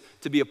Judas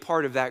to be a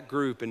part of that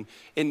group. And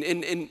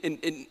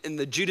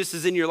the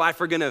Judases in your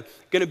life are gonna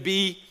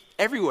be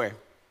everywhere,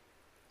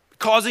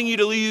 causing you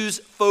to lose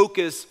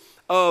focus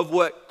of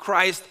what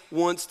Christ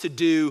wants to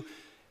do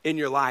in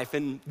your life.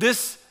 And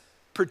this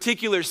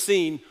particular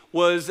scene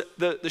was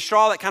the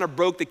straw that kind of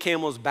broke the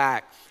camel's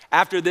back.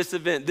 After this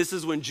event, this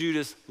is when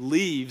Judas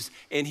leaves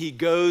and he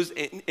goes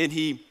and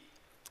he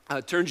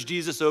turns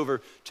Jesus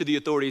over to the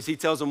authorities. He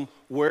tells them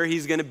where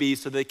he's gonna be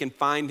so they can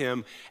find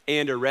him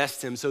and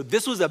arrest him. So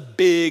this was a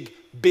big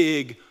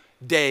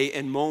day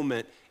and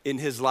moment in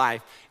his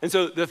life. And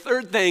so the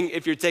third thing,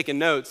 if you're taking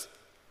notes,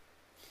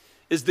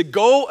 is the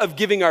goal of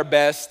giving our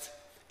best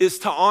is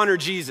to honor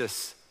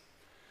Jesus.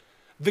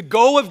 The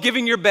goal of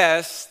giving your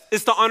best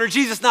is to honor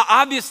Jesus. Now,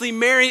 obviously,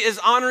 Mary is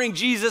honoring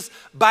Jesus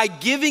by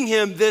giving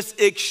him this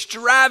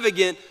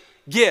extravagant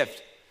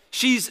gift.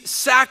 She's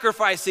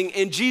sacrificing,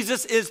 and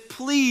Jesus is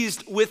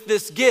pleased with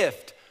this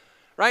gift,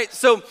 right?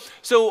 So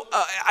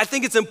I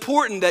think it's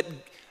important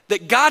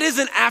that God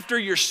isn't after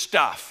your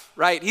stuff,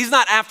 right? He's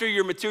not after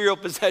your material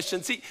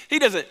possessions. He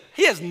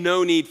has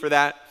no need for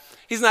that.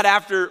 He's not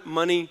after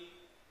money.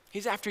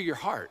 He's after your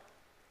heart.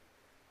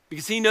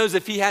 Because he knows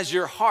if he has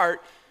your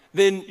heart,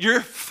 then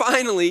you're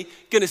finally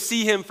gonna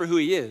see him for who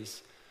he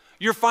is.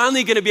 You're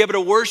finally gonna be able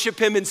to worship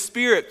him in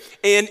spirit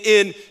and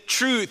in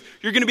truth.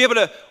 You're gonna be able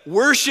to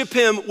worship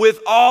him with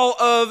all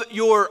of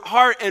your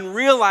heart and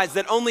realize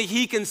that only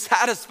he can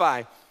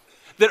satisfy,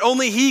 that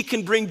only he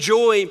can bring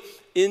joy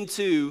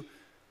into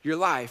your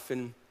life.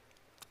 And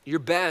your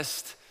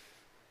best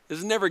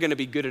is never gonna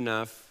be good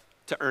enough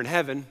to earn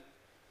heaven.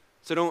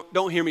 So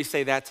don't hear me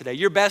say that today.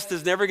 Your best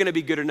is never gonna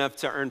be good enough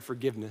to earn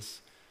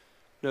forgiveness.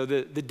 No,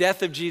 the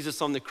death of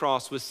Jesus on the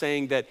cross was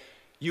saying that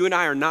you and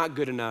I are not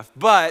good enough,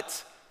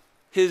 but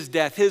his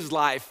death, his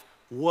life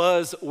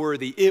was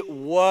worthy. It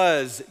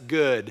was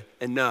good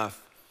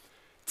enough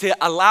to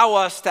allow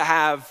us to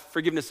have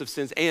forgiveness of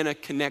sins and a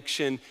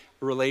connection,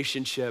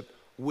 relationship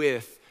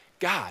with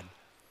God.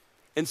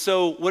 And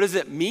so what does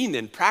it mean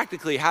then?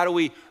 Practically, how do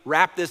we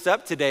wrap this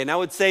up today? And I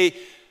would say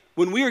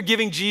when we are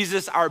giving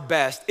Jesus our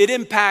best, it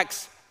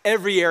impacts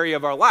every area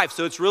of our life.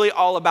 So it's really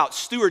all about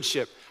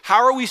stewardship.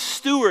 How are we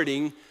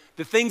stewarding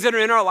the things that are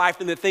in our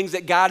life and the things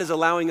that God is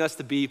allowing us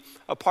to be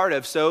a part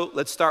of? So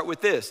let's start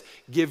with this.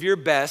 Give your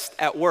best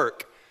at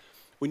work.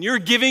 When you're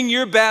giving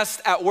your best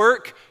at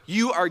work,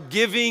 you are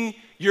giving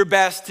your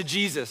best to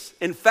Jesus.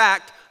 In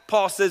fact,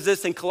 Paul says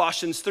this in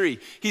Colossians 3.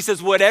 He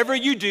says, whatever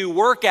you do,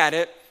 work at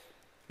it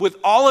with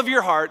all of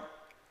your heart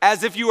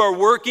as if you are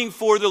working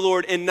for the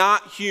Lord and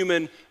not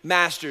human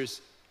masters.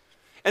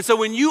 And so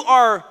when you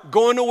are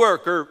going to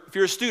work, or if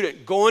you're a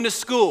student, going to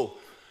school,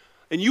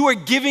 and you are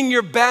giving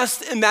your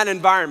best in that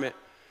environment,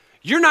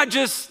 you're not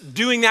just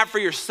doing that for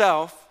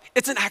yourself.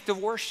 It's an act of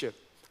worship.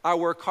 I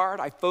work hard,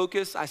 I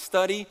focus, I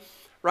study,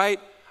 right?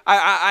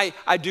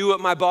 I do what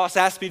my boss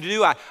asks me to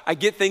do. I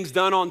get things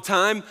done on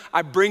time.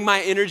 I bring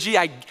my energy.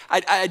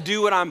 I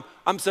do what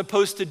I'm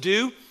supposed to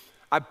do.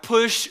 I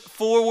push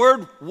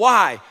forward.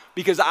 Why?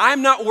 Because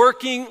I'm not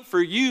working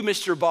for you,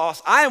 Mr.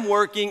 Boss. I am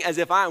working as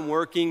if I am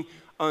working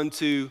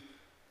unto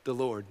the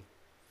Lord.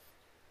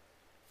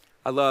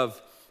 I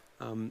love,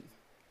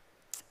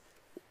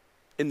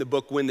 in the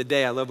book Win the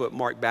Day, I love what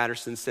Mark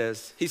Batterson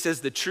says. He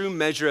says, the true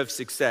measure of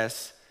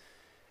success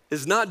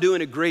is not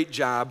doing a great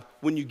job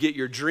when you get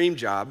your dream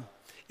job.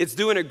 It's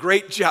doing a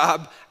great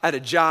job at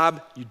a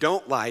job you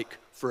don't like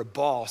for a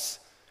boss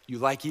you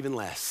like even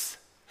less.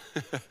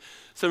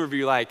 Some of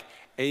you are like,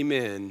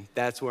 amen,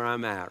 that's where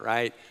I'm at,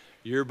 right?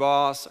 Your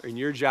boss or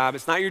your job,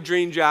 it's not your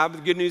dream job.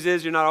 The good news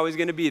is you're not always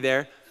gonna be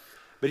there.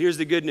 But here's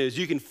the good news.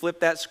 You can flip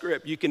that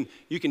script. You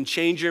can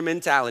change your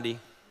mentality.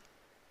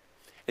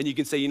 And you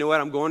can say, you know what?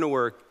 I'm going to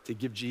work to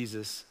give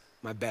Jesus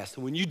my best.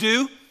 And when you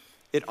do,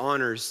 it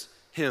honors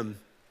him.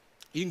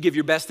 You can give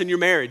your best in your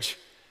marriage.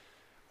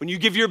 When you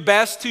give your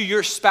best to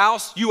your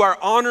spouse, you are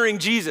honoring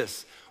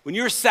Jesus. When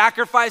you're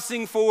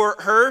sacrificing for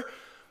her,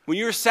 when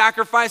you're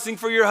sacrificing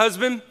for your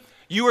husband,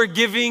 you are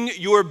giving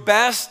your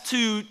best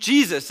to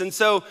Jesus. And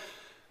so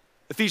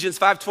Ephesians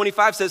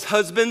 5:25 says,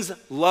 husbands,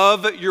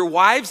 love your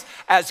wives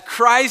as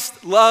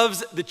Christ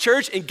loves the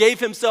church and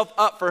gave himself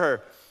up for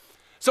her.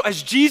 So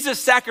as Jesus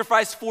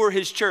sacrificed for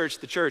his church,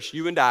 the church,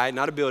 you and I,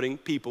 not a building,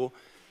 people,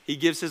 he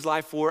gives his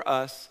life for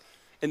us.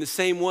 In the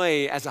same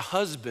way, as a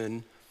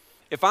husband,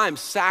 if I'm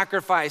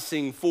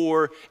sacrificing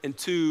for and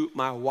to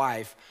my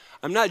wife,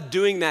 I'm not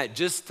doing that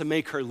just to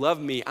make her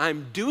love me.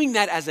 I'm doing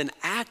that as an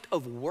act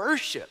of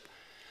worship.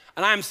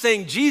 And I'm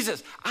saying,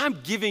 Jesus,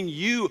 I'm giving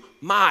you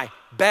my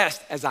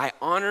best as I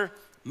honor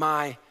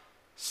my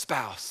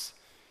spouse.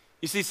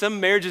 You see, some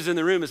marriages in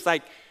the room, it's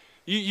like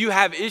you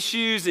have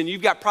issues and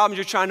you've got problems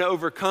you're trying to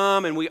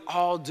overcome, and we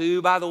all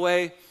do, by the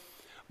way.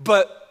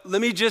 But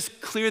let me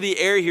just clear the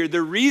air here.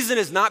 The reason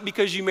is not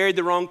because you married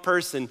the wrong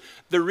person.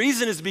 The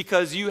reason is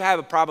because you have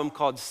a problem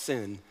called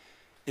sin.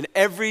 And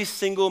every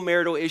single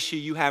marital issue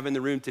you have in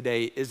the room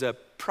today is a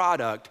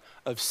product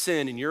of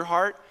sin in your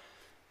heart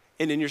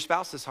and in your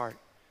spouse's heart.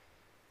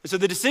 And so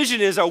the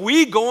decision is, are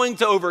we going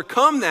to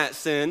overcome that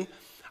sin?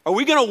 Are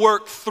we going to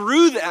work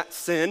through that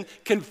sin,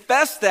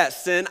 confess that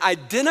sin,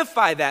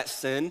 identify that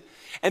sin?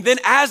 And then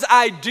as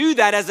I do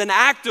that as an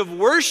act of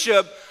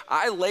worship,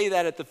 I lay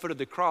that at the foot of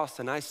the cross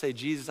and I say,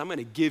 Jesus, I'm going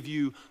to give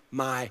you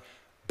my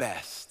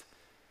best.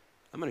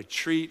 I'm going to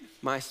treat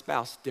my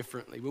spouse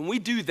differently. When we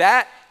do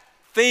that,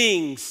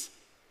 things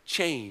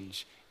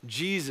change.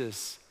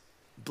 Jesus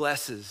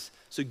blesses.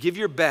 So give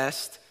your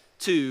best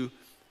to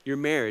your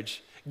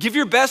marriage. Give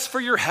your best for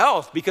your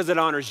health because it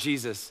honors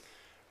Jesus,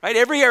 right?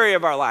 Every area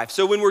of our life.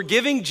 So when we're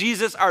giving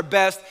Jesus our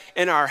best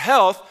in our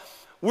health,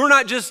 we're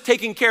not just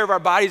taking care of our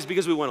bodies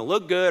because we want to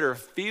look good or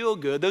feel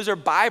good. Those are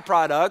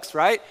byproducts,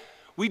 right?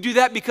 We do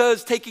that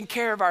because taking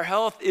care of our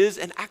health is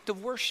an act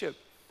of worship.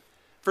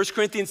 1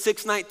 Corinthians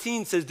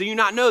 6:19 says, do you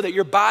not know that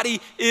your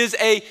body is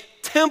a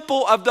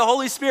temple of the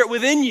Holy Spirit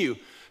within you,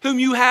 whom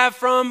you have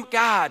from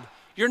God?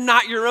 You're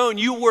not your own.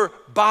 You were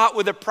bought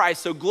with a price.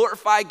 So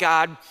glorify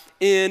God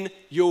in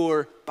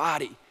your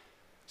body.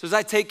 So as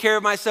I take care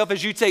of myself,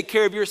 as you take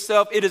care of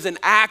yourself, it is an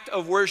act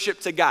of worship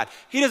to God.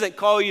 He doesn't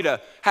call you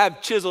to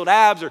have chiseled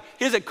abs, or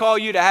he doesn't call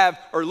you to have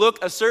or look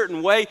a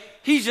certain way.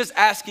 He's just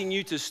asking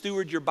you to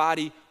steward your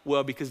body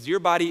well, because your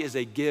body is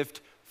a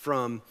gift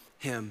from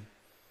him.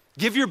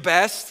 Give your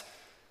best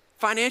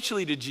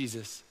financially to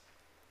Jesus.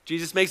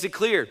 Jesus makes it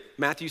clear,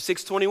 Matthew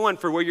 6:21,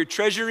 for where your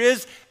treasure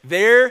is,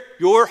 there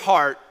your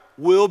heart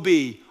will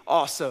be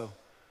also.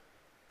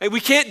 And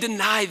we can't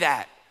deny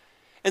that.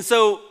 And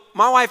so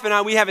my wife and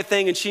I, we have a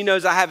thing, and she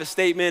knows I have a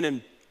statement,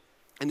 and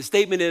the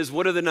statement is,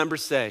 what do the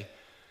numbers say?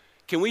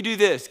 Can we do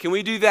this? Can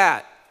we do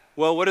that?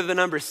 Well, what do the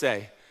numbers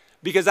say?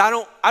 Because I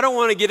don't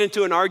want to get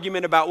into an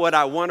argument about what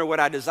I want or what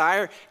I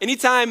desire.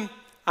 Anytime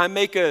I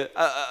make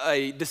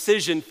a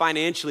decision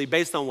financially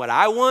based on what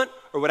I want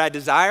or what I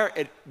desire,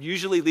 it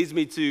usually leads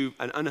me to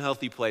an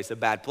unhealthy place, a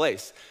bad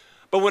place.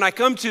 But when I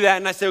come to that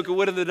and I say, okay,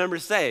 what do the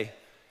numbers say?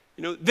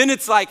 Then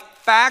it's like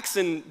facts,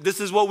 and this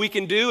is what we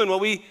can do and what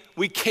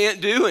we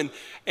can't do.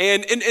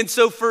 And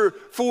so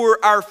for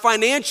our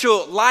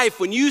financial life,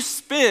 when you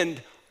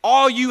spend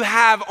all you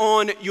have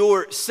on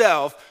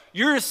yourself,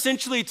 you're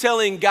essentially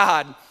telling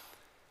God,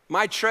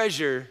 my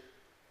treasure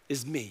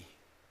is me.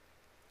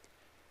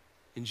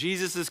 And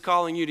Jesus is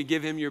calling you to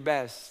give him your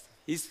best.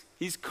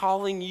 He's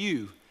calling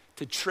you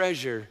to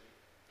treasure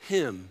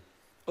him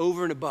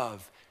over and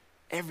above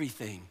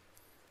everything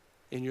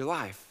in your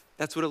life.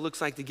 That's what it looks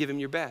like to give him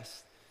your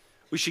best.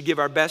 We should give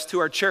our best to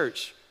our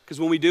church, because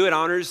when we do, it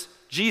honors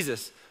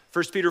Jesus.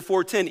 1 Peter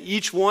 4:10,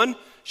 each one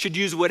should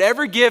use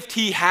whatever gift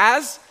he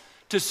has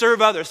to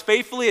serve others,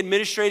 faithfully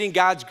administrating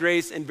God's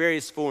grace in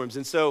various forms.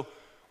 And so,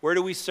 where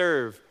do we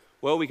serve?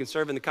 Well, we can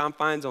serve in the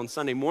confines on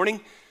Sunday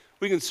morning.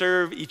 We can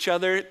serve each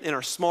other in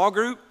our small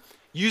group,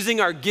 using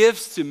our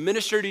gifts to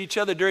minister to each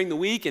other during the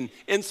week and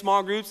in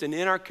small groups and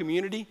in our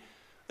community.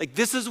 Like,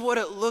 this is what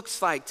it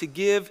looks like to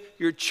give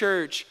your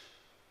church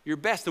your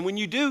best. And when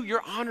you do,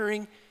 you're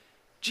honoring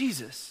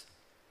Jesus.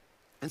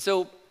 And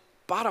so,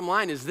 bottom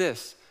line is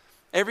this.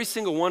 Every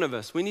single one of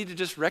us, we need to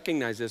just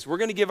recognize this. We're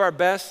going to give our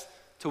best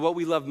to what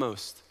we love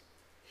most.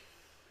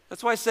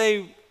 That's why I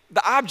say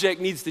the object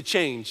needs to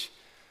change.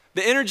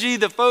 The energy,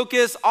 the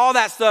focus, all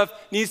that stuff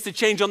needs to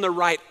change on the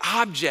right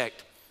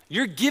object.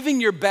 You're giving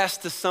your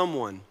best to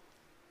someone.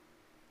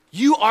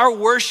 You are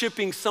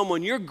worshiping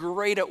someone. You're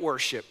great at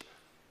worship.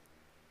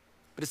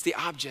 But it's the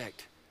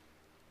object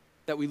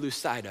that we lose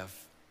sight of.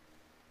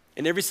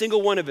 And every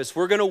single one of us,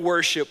 we're going to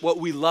worship what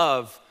we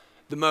love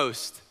the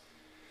most.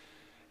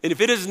 And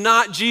if it is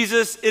not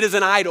Jesus, it is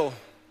an idol.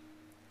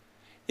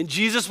 And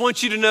Jesus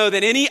wants you to know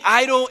that any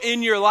idol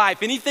in your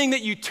life, anything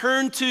that you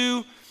turn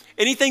to,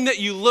 anything that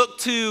you look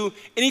to,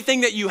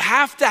 anything that you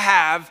have to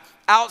have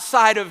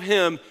outside of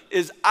him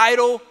is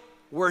idol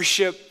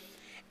worship.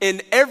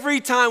 And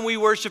every time we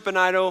worship an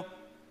idol,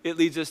 it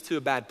leads us to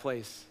a bad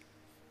place,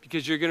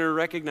 because you're going to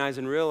recognize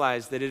and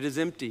realize that it is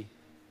empty.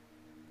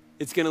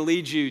 It's going to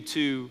lead you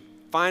to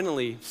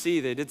finally see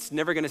that it's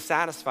never going to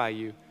satisfy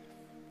you.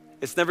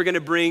 It's never going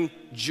to bring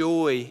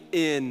joy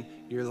in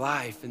your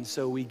life. And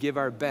so we give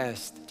our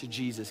best to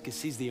Jesus,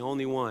 because he's the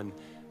only one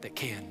that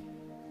can.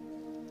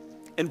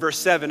 In verse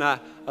 7, I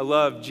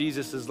love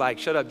Jesus is like,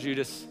 shut up,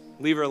 Judas,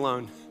 leave her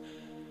alone.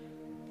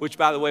 Which,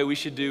 by the way, we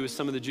should do with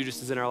some of the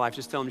Judases in our life.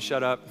 Just tell them to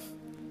shut up.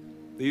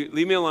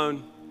 Leave me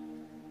alone.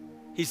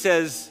 He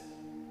says,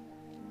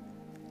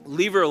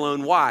 leave her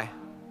alone. Why?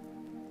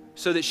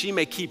 So that she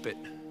may keep it.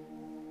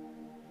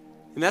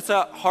 And that's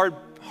a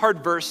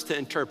hard verse to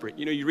interpret.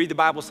 You read the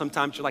Bible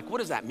sometimes, you're like, what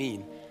does that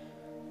mean?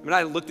 I mean,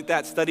 I looked at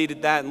that, studied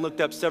at that, and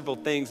looked up several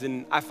things,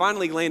 and I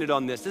finally landed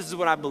on this. This is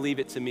what I believe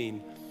it to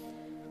mean.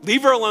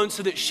 Leave her alone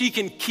so that she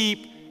can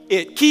keep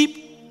it.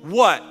 Keep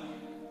what?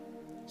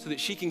 So that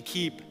she can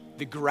keep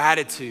the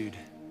gratitude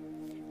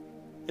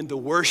and the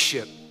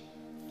worship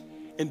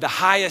and the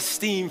high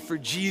esteem for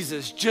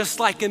Jesus, just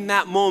like in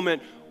that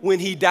moment when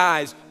he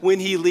dies, when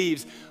he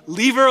leaves.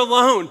 Leave her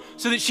alone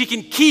so that she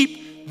can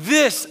keep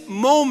this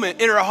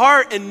moment in her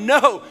heart and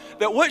know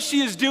that what she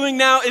is doing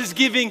now is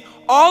giving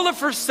all of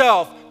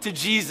herself to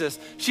Jesus.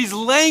 She's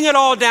laying it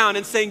all down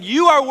and saying,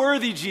 you are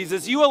worthy,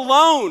 Jesus. You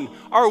alone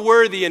are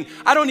worthy. And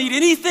I don't need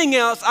anything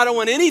else. I don't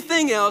want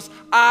anything else.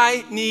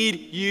 I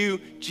need you,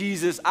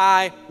 Jesus.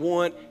 I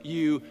want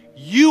you.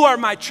 You are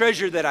my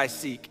treasure that I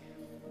seek.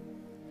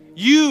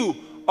 You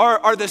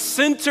are the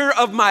center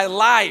of my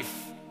life.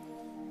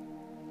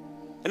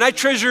 And I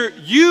treasure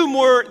you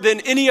more than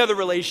any other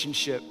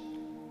relationship.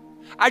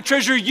 I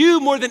treasure you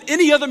more than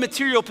any other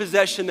material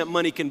possession that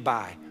money can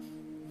buy.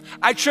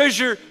 I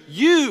treasure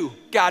you,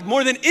 God,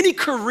 more than any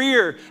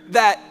career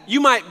that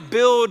you might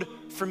build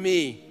for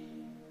me.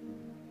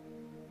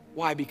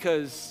 Why?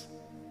 Because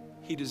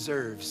he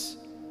deserves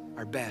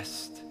our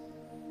best.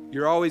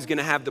 You're always going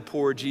to have the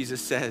poor, Jesus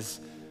says.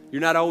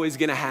 You're not always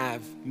going to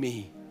have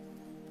me.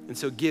 And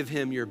so give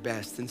him your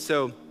best. And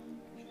so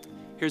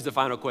here's the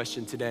final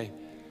question today.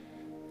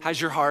 How's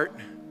your heart?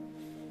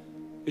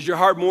 Is your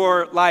heart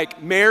more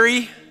like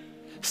Mary,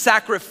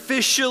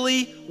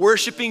 sacrificially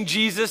worshiping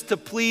Jesus to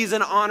please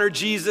and honor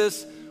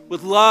Jesus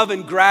with love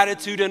and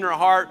gratitude in her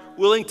heart,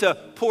 willing to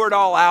pour it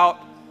all out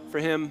for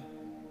him?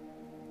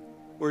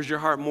 Or is your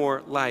heart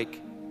more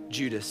like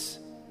Judas?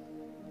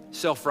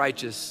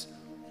 Self-righteous,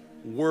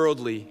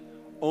 worldly,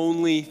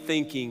 only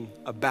thinking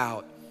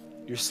about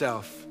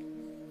yourself.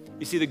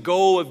 You see, the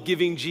goal of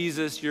giving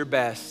Jesus your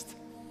best,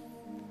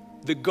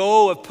 the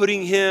goal of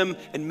putting him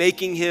and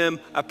making him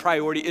a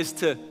priority is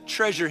to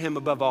treasure him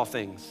above all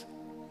things.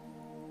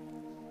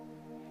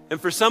 And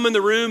for some in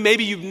the room,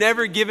 maybe you've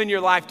never given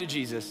your life to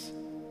Jesus.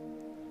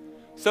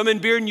 Some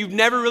in Bearden, you've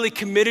never really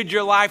committed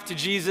your life to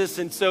Jesus,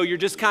 and so you're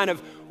just kind of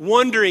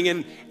wondering.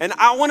 And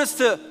I want us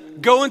to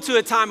go into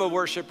a time of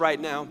worship right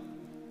now.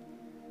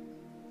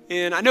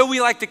 And I know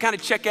we like to kind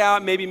of check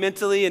out maybe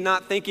mentally and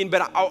not thinking,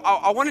 but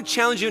I want to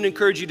challenge you and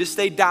encourage you to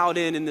stay dialed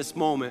in this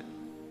moment.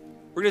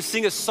 We're going to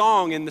sing a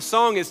song, and the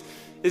song is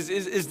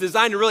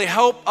designed to really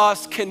help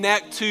us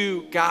connect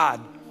to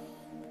God.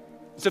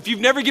 So if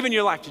you've never given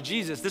your life to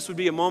Jesus, this would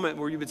be a moment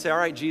where you would say, all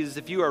right, Jesus,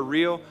 if you are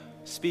real,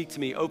 speak to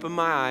me. Open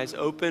my eyes,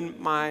 open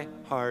my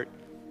heart,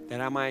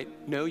 that I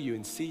might know you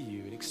and see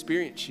you and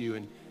experience you.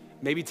 And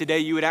maybe today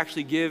you would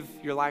actually give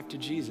your life to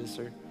Jesus.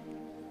 Or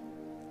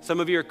some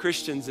of you are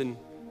Christians, and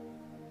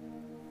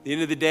at the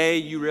end of the day,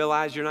 you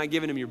realize you're not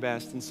giving him your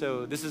best. And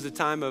so this is a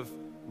time of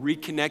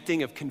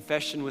reconnecting, of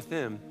confession with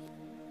him.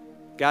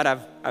 God,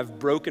 I've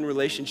broken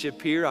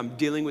relationship here. I'm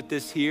dealing with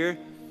this here.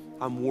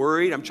 I'm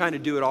worried. I'm trying to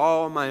do it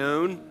all on my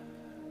own.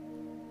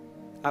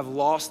 I've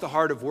lost the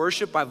heart of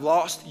worship. I've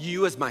lost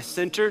you as my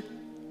center.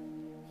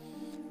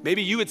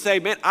 Maybe you would say,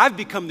 man, I've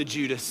become the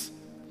Judas.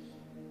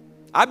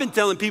 I've been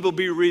telling people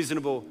be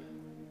reasonable.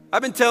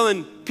 I've been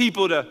telling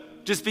people to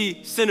just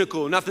be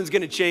cynical. Nothing's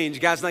going to change.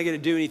 God's not going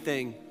to do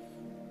anything.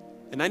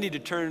 And I need to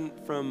turn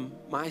from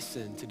my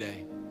sin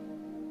today.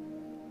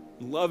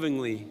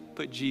 Lovingly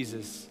put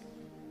Jesus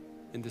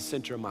in the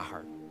center of my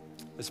heart.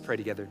 Let's pray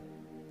together.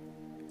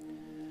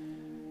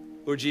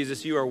 Lord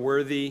Jesus, you are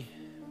worthy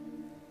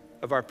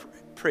of our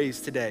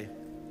praise today.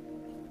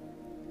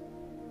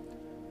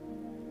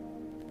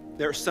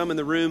 There are some in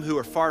the room who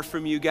are far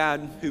from you,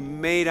 God, who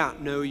may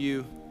not know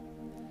you.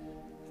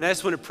 And I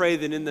just want to pray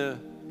that in the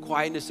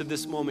quietness of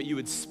this moment, you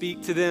would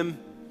speak to them.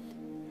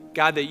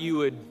 God, that you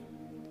would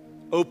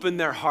open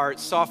their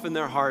heart, soften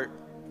their heart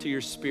to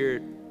your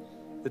spirit,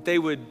 that they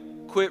would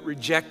quit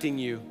rejecting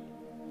you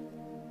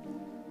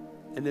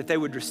and that they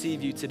would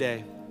receive you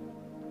today.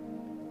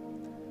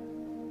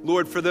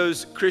 Lord, for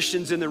those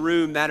Christians in the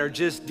room that are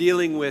just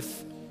dealing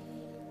with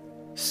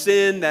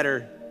sin, that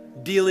are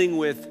dealing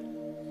with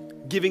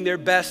giving their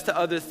best to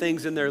other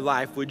things in their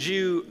life, would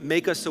you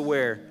make us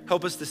aware?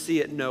 Help us to see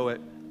it, know it.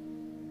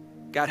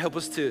 God, help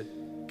us to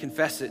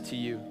confess it to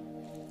you.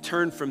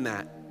 Turn from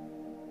that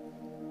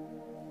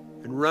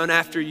and run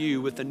after you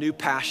with a new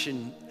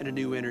passion and a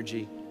new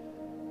energy.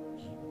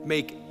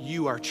 Make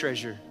you our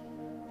treasure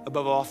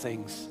above all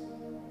things.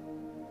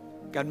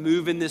 God,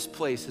 move in this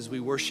place as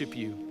we worship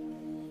you.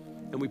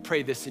 And we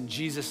pray this in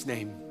Jesus'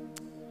 name.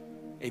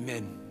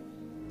 Amen.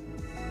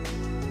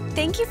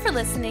 Thank you for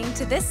listening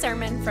to this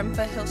sermon from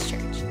Foothills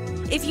Church.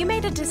 If you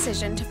made a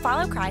decision to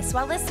follow Christ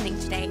while listening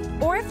today,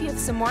 or if you have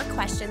some more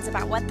questions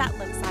about what that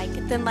looks like,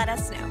 then let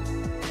us know.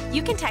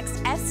 You can text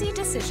FC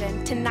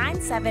Decision to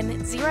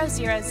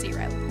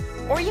 97000,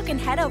 or you can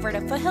head over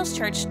to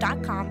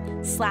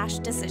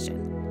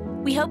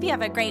foothillschurch.com/decision. We hope you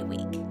have a great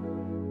week.